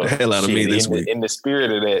disappointed the hell out of me this week. In the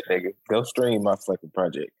spirit of that, nigga, go stream my fucking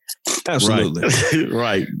project. Absolutely.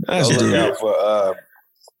 Right. Go look out for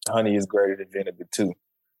Honey is Greater Than Vinegar 2.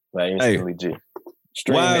 Like, instantly G.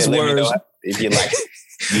 Stream wise words. If you like it.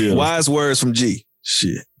 Yeah. Wise words from G.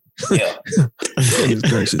 Shit. Yeah.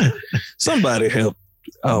 Somebody help.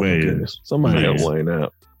 Oh, my goodness. Somebody help Wayne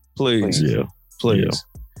out. Please. Yeah. Please.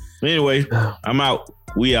 Yeah. Anyway, I'm out.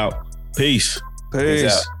 We out. Peace.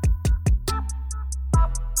 Peace out.